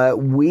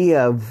 we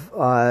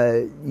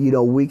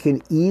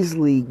can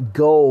easily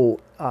go,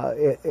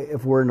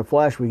 if we're in the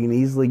flesh, we can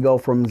easily go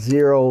from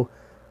 0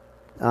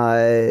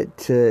 to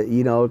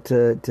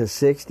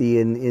 60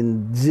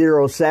 in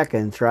 0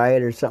 seconds,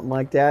 right? Or something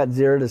like that,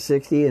 0 to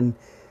 60 in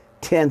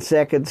 10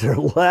 seconds or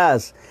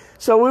less.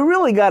 So we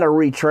really got to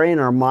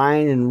retrain our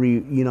mind and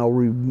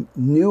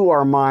renew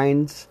our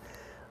minds,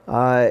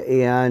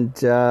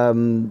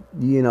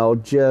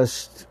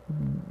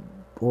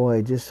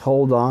 just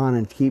hold on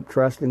and keep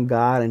trusting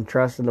God and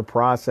trusting the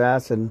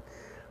process. And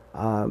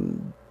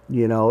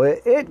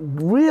it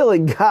really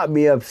got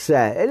me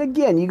upset. And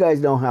again, you guys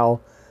know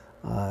how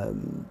I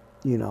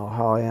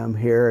am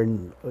here,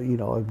 and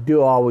I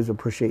do always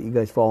appreciate you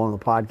guys following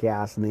the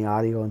podcast and the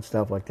audio and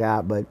stuff like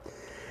that. But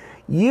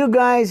you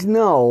guys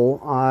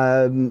know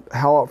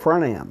how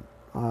upfront I am,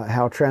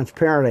 how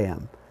transparent I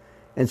am.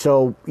 And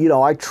so,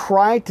 I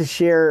try to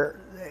share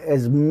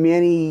as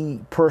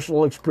many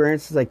personal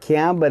experiences as I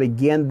can, but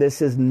again,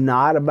 this is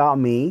not about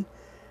me.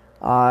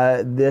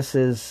 This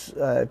is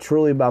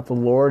truly about the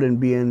Lord and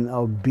being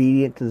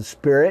obedient to the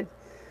Spirit.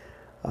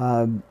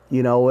 And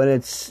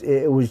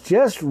it was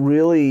just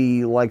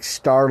really like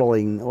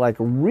startling, like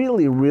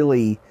really,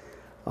 really,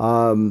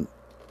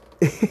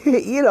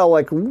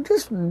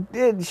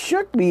 it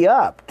shook me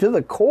up to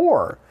the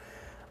core.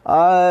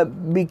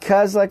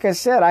 Because like I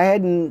said, I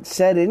hadn't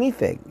said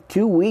anything.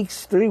 2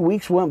 weeks, 3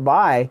 weeks went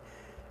by,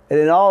 and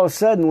then all of a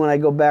sudden, when I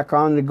go back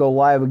on to go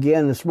live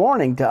again this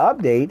morning to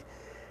update,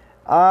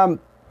 I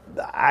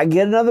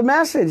get another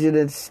message, and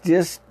it's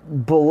just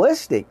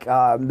ballistic.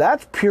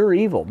 That's pure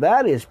evil.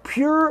 That is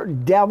pure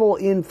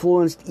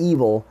devil-influenced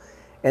evil.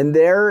 And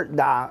there,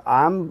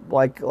 I'm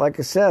like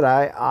I said,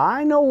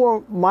 I know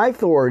where my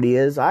authority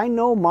is. I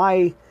know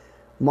my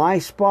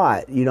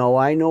spot.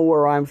 I know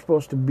where I'm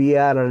supposed to be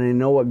at, and I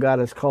know what God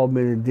has called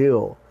me to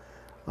do.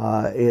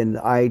 And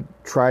I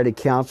try to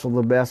counsel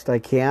the best I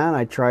can.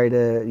 I try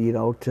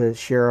to, to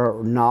share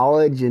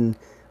knowledge and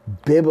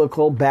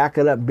biblical, back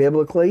it up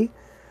biblically.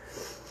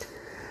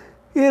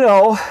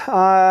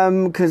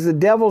 Because the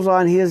devil's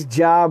on his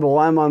job, well,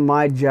 I'm on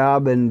my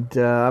job, and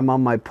I'm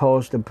on my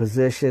post and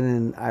position,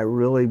 and I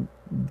really,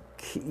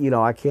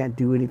 I can't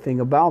do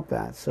anything about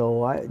that.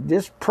 So I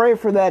just pray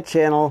for that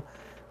channel.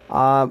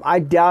 I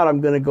doubt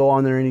I'm going to go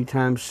on there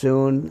anytime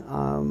soon.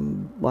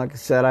 Like I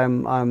said,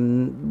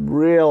 I'm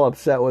real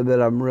upset with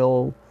it. I'm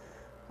real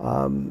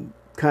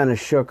kind of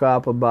shook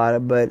up about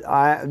it. But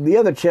the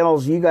other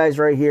channels, you guys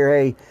right here,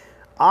 hey,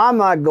 I'm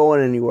not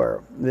going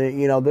anywhere.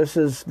 This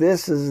has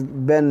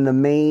been the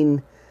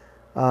main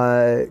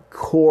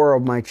core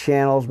of my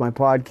channels, my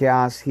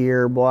podcasts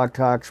here, Blog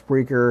Talk,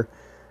 Spreaker,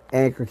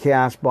 Anchor,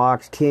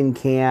 Castbox, Tin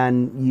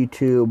Can,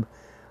 YouTube.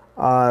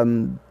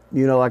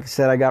 Like I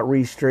said, I got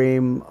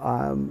Restream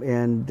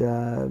and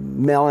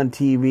Melon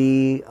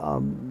TV.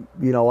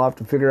 I'll have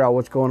to figure out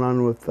what's going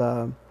on with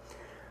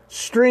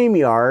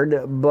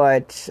StreamYard,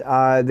 but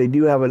they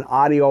do have an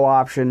audio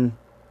option.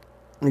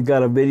 We've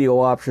got a video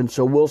option,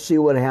 so we'll see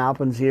what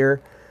happens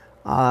here.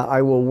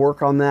 I will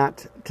work on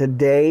that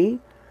today.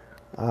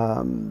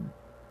 And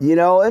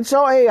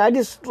so, hey, I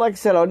just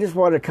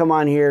wanted to come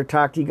on here,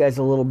 talk to you guys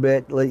a little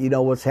bit, let you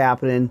know what's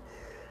happening.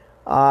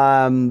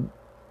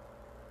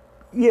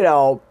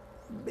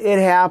 It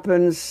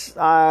happens.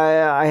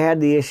 I had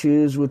the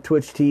issues with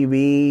Twitch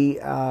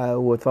TV,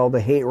 with all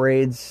the hate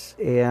raids,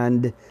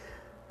 and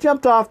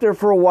jumped off there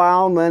for a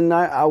while, and then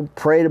I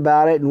prayed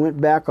about it and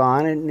went back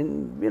on it,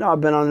 and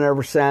I've been on there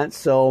ever since.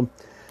 So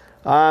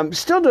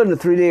still doing the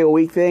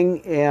 3-day-a-week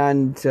thing,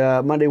 and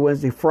Monday,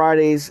 Wednesday,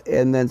 Fridays,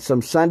 and then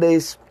some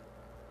Sundays,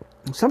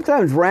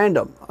 sometimes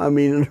random. I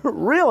mean,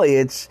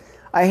 really,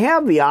 I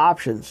have the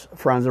options,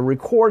 friends, of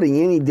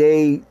recording any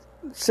day,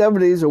 7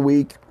 days a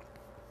week.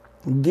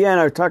 Again,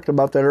 I talked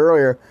about that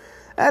earlier.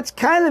 That's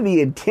kind of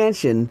the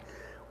intention,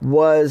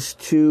 was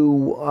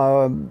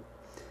to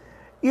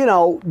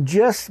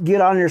just get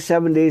on there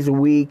 7 days a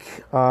week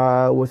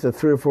with the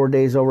 3 or 4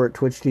 days over at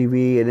Twitch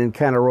TV, and then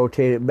kind of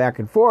rotate it back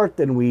and forth.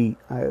 And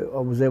I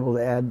was able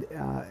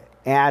to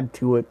add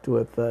to it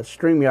with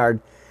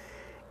StreamYard.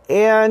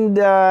 And,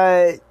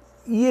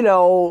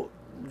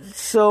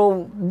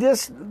 so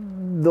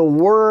the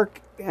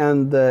work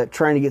and the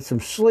trying to get some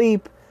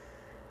sleep,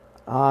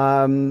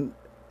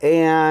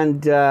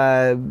 it's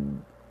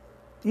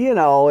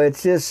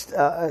just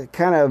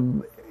kind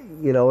of,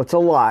 it's a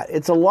lot.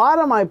 It's a lot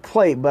on my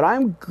plate, but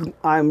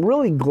I'm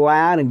really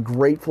glad and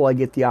grateful I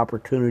get the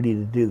opportunity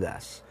to do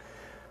this.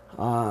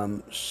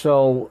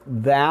 So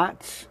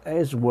that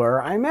is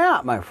where I'm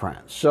at, my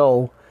friends.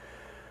 So,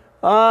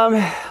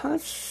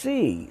 let's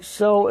see.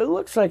 So it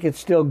looks like it's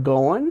still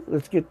going.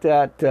 Let's get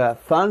that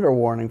thunder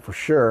warning for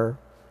sure.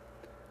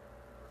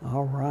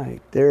 All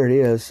right, there it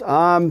is.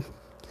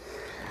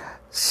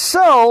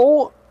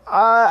 So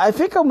I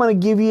think I'm going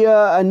to give you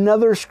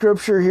another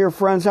scripture here,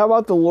 friends. How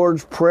about the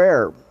Lord's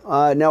Prayer?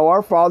 Now,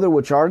 our Father,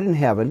 which art in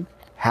heaven,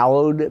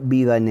 hallowed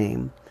be thy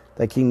name.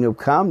 Thy kingdom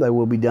come, thy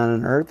will be done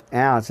on earth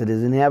as it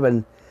is in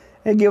heaven.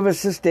 And give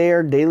us this day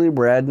our daily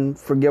bread, and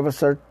forgive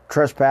us our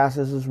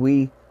trespasses as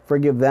we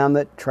forgive them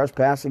that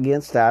trespass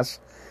against us.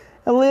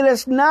 And lead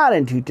us not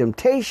into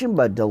temptation,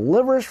 but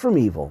deliver us from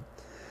evil.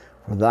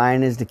 For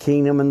thine is the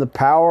kingdom and the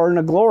power and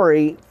the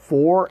glory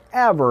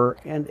forever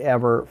and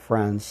ever,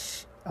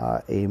 friends.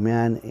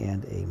 Amen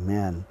and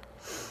amen.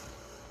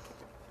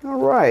 All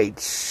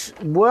right.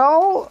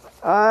 Well,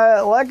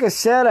 like I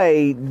said,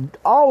 I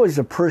always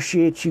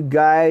appreciate you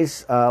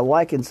guys.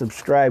 Like and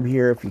subscribe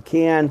here if you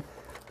can.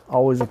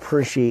 Always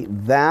appreciate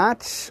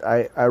that.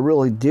 I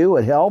really do.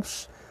 It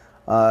helps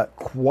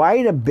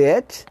quite a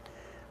bit.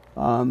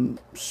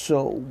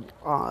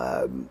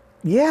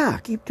 Yeah,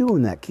 keep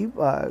doing that. Keep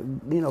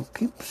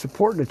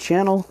supporting the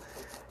channel.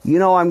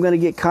 I'm going to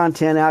get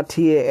content out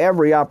to you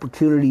every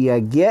opportunity I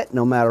get,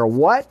 no matter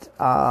what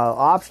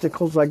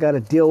obstacles I got to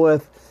deal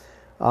with.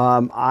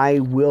 I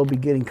will be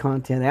getting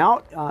content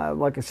out.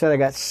 Like I said, I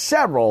got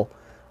several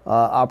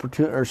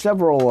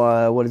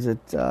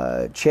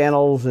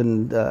channels,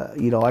 and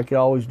I could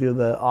always do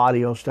the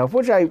audio stuff,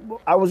 which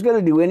I was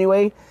going to do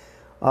anyway.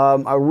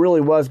 I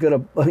really was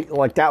going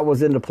to, that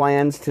was in the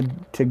plans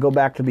to go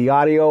back to the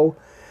audio.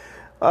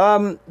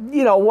 1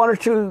 or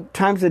 2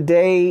 times a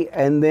day,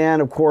 and then,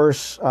 of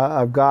course,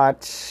 I've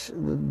got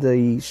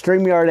the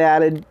StreamYard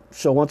added,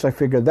 so once I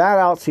figure that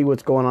out, see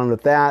what's going on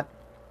with that,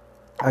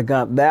 I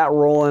got that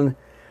rolling,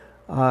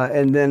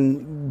 and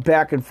then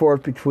back and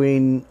forth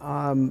between,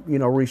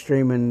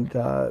 Restream and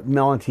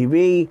Melon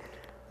TV.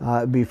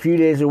 It'll be a few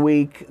days a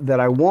week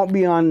that I won't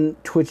be on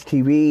Twitch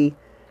TV,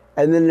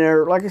 and then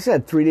there, like I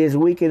said, 3 days a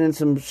week, and then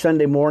some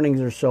Sunday mornings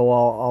or so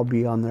I'll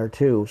be on there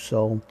too,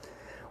 so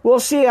we'll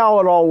see how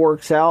it all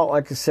works out.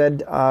 Like I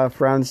said,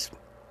 friends,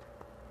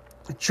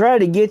 try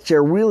to get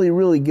you really,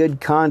 really good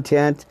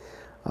content.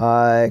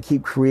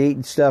 Keep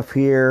creating stuff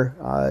here.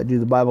 Do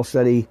the Bible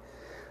study,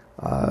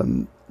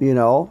 and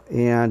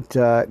get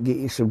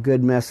you some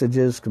good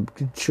messages,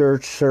 good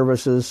church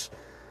services,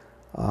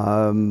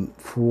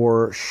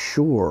 for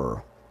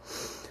sure.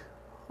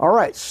 All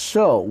right,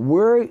 so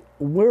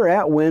we're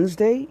at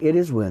Wednesday. It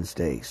is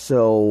Wednesday,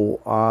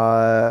 so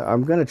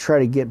I'm going to try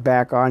to get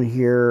back on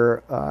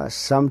here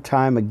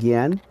sometime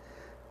again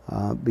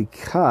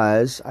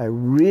because I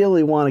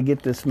really want to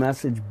get this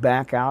message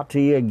back out to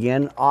you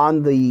again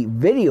on the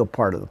video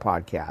part of the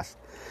podcast.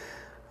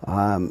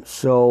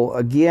 So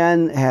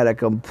again, had a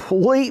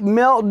complete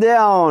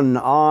meltdown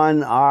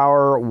on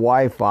our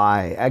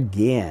Wi-Fi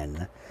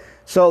again.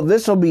 So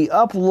this will be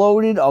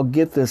uploaded. I'll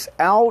get this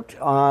out.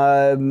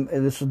 And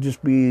this will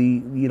just be,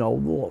 a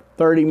little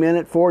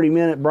 30-minute,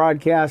 40-minute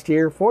broadcast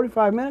here.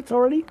 45 minutes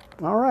already?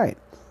 All right.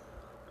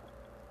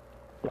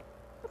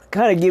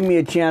 Kind of give me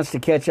a chance to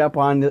catch up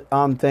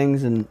on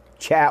things and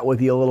chat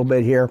with you a little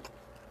bit here.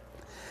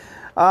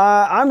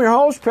 I'm your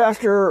host,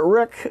 Pastor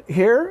Rick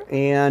here,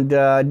 and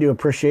I do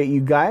appreciate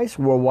you guys.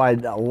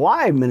 Worldwide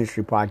Live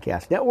Ministry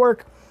Podcast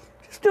Network.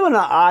 Just doing an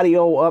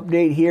audio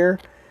update here.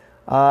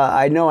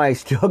 I know I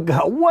still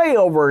got way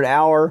over an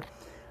hour,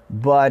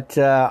 but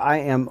I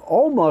am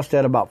almost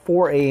at about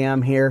 4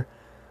 a.m. here,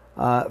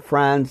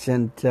 friends.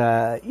 And,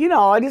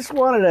 I just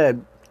wanted to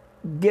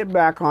get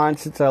back on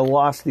since I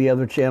lost the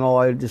other channel.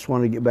 I just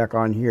wanted to get back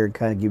on here and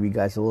kind of give you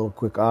guys a little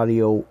quick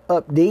audio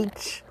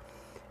update.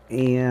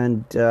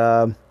 And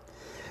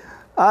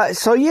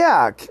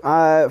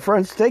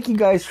friends, thank you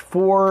guys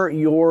for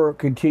your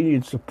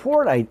continued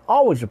support. I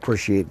always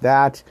appreciate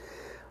that.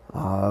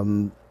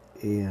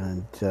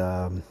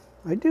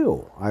 I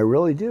do. I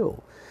really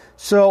do.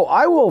 So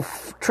I will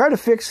try to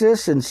fix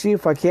this and see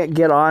if I can't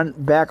get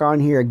back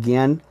on here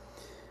again.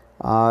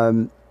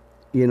 I'll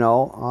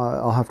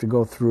have to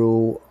go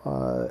through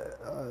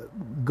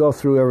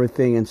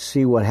everything and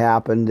see what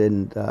happened.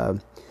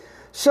 And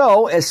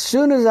so as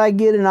soon as I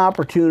get an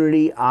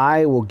opportunity,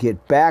 I will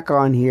get back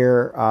on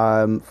here,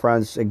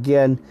 friends.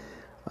 Again,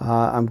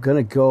 I'm going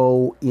to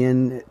go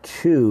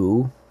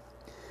into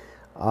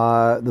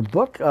the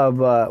book of,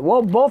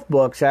 both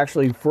books,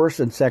 actually, 1st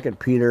and 2nd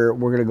Peter.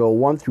 We're going to go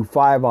 1 through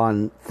 5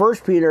 on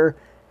 1st Peter,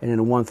 and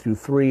then 1 through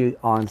 3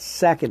 on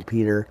 2nd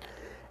Peter.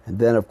 And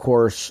then, of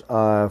course,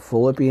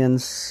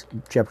 Philippians,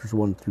 chapters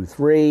 1 through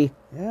 3,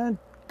 and a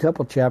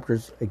couple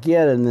chapters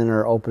again, and then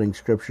our opening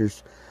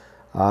scriptures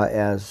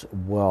as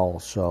well.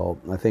 So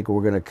I think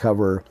we're going to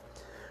cover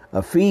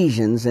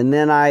Ephesians, and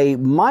then I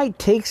might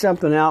take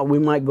something out. We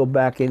might go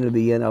back into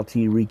the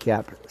NLT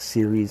recap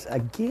series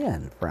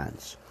again,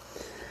 friends.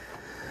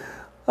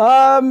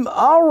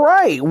 All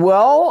right.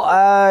 Well,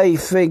 I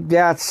think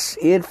that's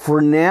it for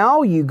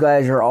now. You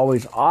guys are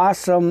always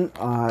awesome.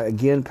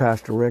 Again,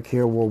 Pastor Rick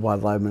here,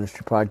 Worldwide Live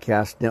Ministry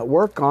Podcast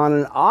Network, on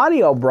an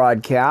audio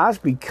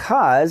broadcast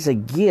because,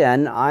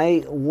 again,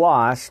 I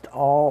lost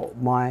all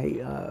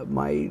my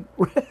my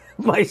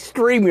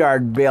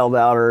StreamYard bailed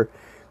out or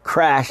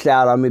crashed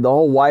out on me. The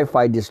whole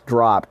Wi-Fi just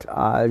dropped.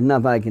 There's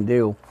nothing I can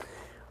do.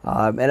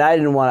 And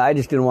I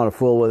just didn't want to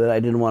fool with it.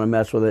 I didn't want to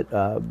mess with it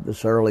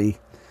this early.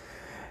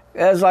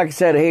 As like I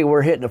said, hey,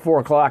 we're hitting the 4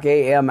 o'clock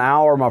a.m.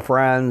 hour, my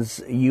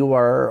friends. You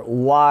are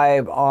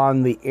live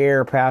on the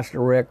air, Pastor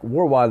Rick,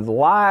 Worldwide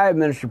Live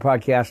Ministry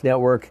Podcast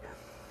Network.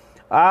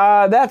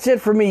 That's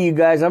it for me, you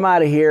guys. I'm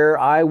out of here.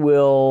 I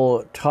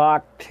will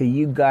talk to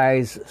you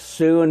guys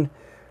soon.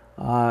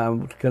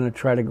 I'm going to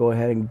try to go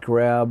ahead and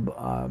grab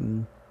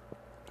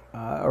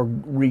or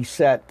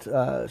reset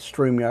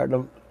StreamYard. I'm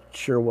not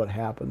sure what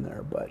happened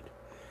there, but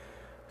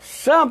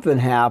something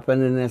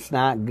happened, and it's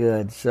not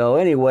good. So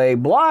anyway,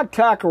 Blog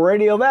Talk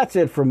Radio, that's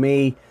it for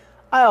me.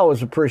 I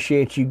always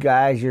appreciate you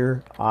guys.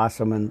 You're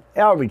awesome, and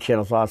every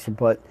channel's awesome.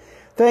 But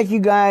thank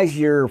you guys.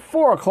 Your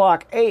 4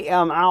 o'clock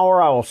a.m.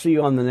 hour. I will see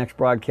you on the next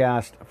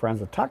broadcast.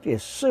 Friends, I'll talk to you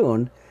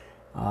soon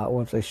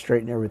once I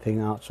straighten everything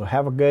out. So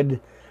have a good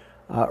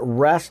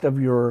rest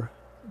of your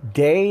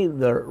day,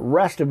 the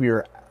rest of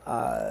your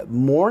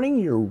morning,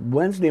 your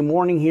Wednesday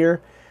morning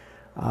here.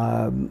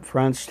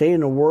 Friends, stay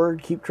in the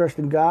Word, keep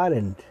trusting God,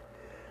 and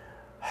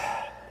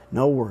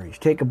no worries.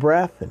 Take a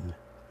breath, and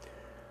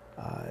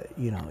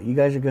you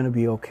guys are going to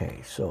be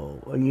okay.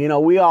 So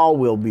we all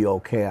will be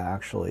okay.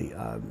 Actually,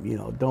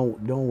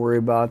 don't worry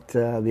about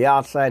the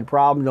outside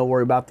problem. Don't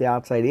worry about the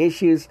outside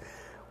issues.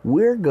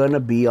 We're going to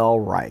be all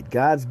right.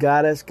 God's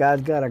got us.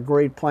 God's got a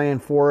great plan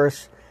for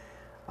us.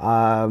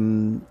 I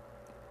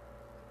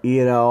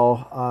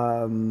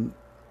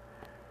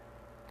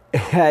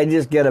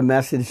just get a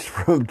message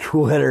from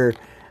Twitter.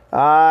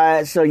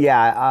 Just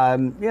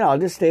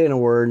stay in the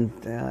Word.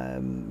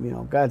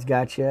 God's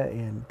got you,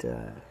 and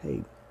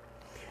hey,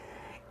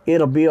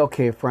 it'll be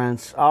okay,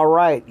 friends. All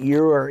right,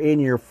 you are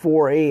in your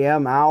 4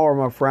 a.m. hour,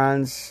 my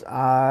friends.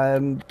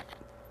 I'm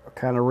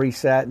kind of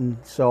resetting,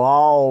 so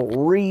I'll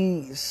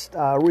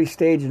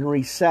restage and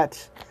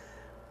reset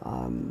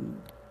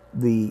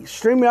the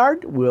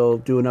StreamYard. We'll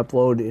do an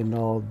upload, and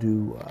I'll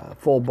do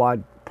full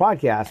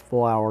podcast,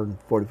 full hour and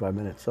 45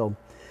 minutes. So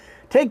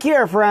take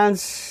care,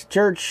 friends,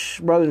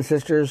 church, brothers and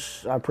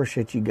sisters. I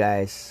appreciate you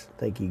guys.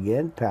 Thank you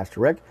again,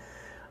 Pastor Rick.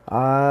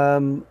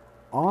 On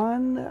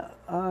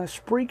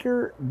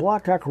Spreaker,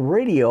 Blog Talk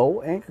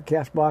Radio, Anchor,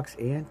 Castbox,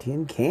 and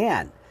Tin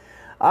Can.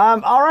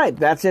 All right,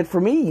 that's it for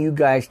me. You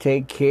guys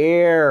take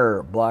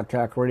care. Blog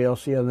Talk Radio.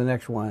 See you on the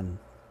next one.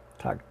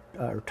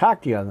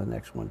 Talk to you on the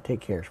next one.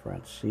 Take care,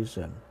 friends. See you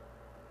soon.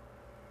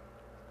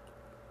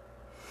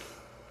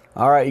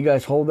 All right, you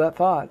guys hold that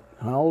thought.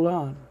 Hold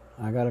on.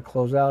 I got to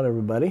close out,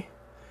 everybody.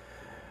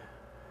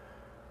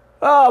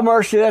 Oh,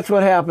 mercy, that's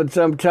what happens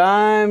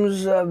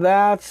sometimes.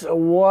 That's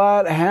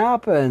what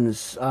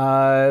happens.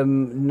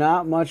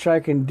 Not much I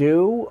can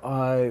do.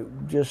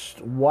 Just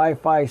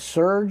Wi-Fi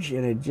surge,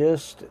 and it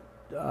just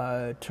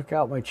took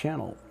out my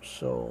channel.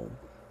 So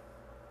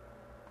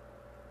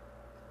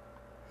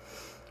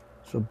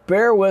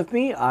bear with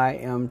me. I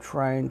am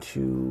trying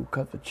to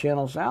cut the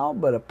channels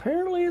out, but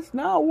apparently it's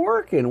not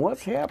working.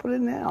 What's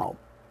happening now?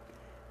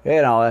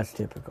 You know, that's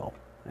typical.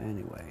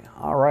 Anyway,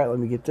 all right, let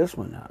me get this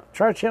one now.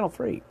 Try channel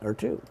 3 or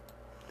 2.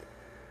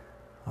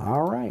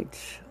 All right,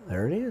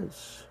 there it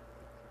is.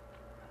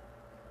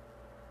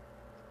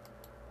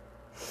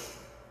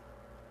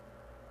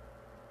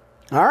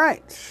 All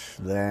right,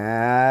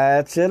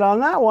 that's it on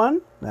that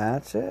one.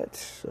 That's it.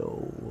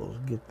 So we'll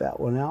get that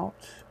one out.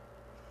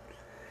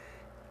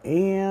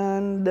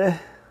 And,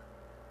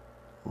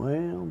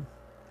 well,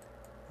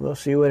 we'll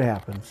see what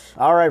happens.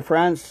 All right,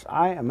 friends,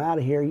 I am out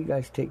of here. You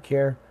guys take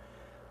care.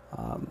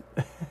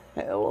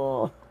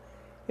 Well,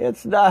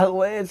 it's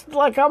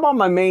like I'm on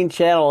my main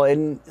channel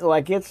and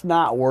like it's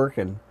not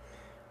working.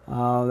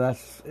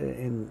 That's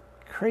in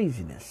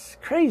craziness,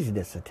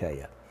 I tell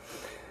you.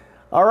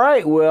 All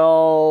right,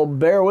 well,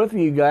 bear with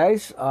me, you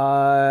guys.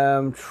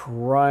 I'm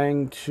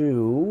trying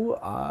to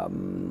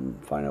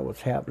find out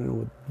what's happening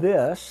with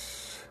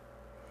this.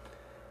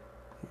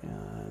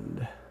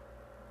 And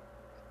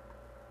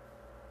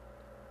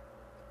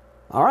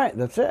all right,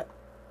 that's it.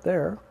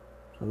 There.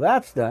 So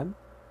that's done.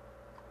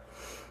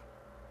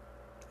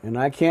 And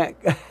I can't,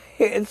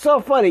 it's so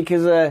funny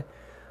because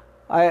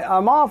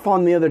I'm off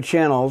on the other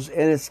channels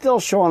and it's still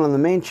showing on the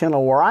main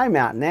channel where I'm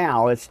at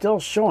now. It's still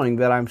showing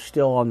that I'm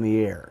still on the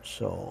air.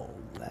 So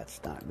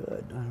that's not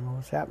good. I don't know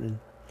what's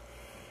happening.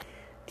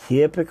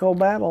 Typical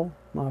battle,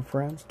 my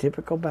friends.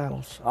 Typical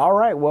battles. All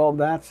right, well,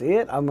 that's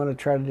it. I'm going to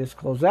try to just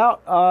close out.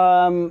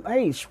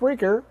 Hey,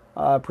 Spreaker,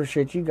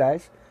 appreciate you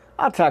guys.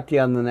 I'll talk to you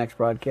on the next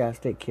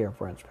broadcast. Take care,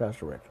 friends.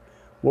 Pastor Rick.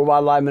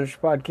 Worldwide Live Ministry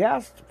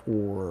Podcast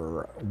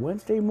for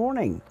Wednesday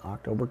morning,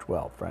 October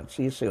 12th, friends.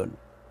 See you soon.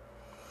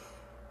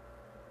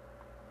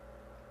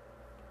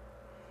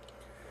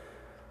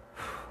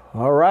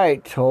 All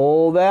right,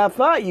 hold that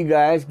thought, you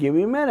guys. Give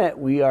me a minute.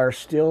 We are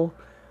still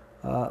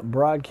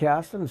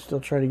broadcasting and still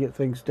trying to get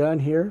things done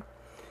here.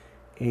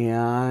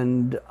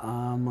 And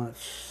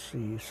let's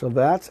see. So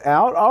that's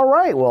out. All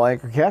right. Well,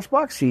 Anchor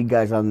Castbox. See you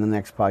guys on the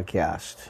next podcast.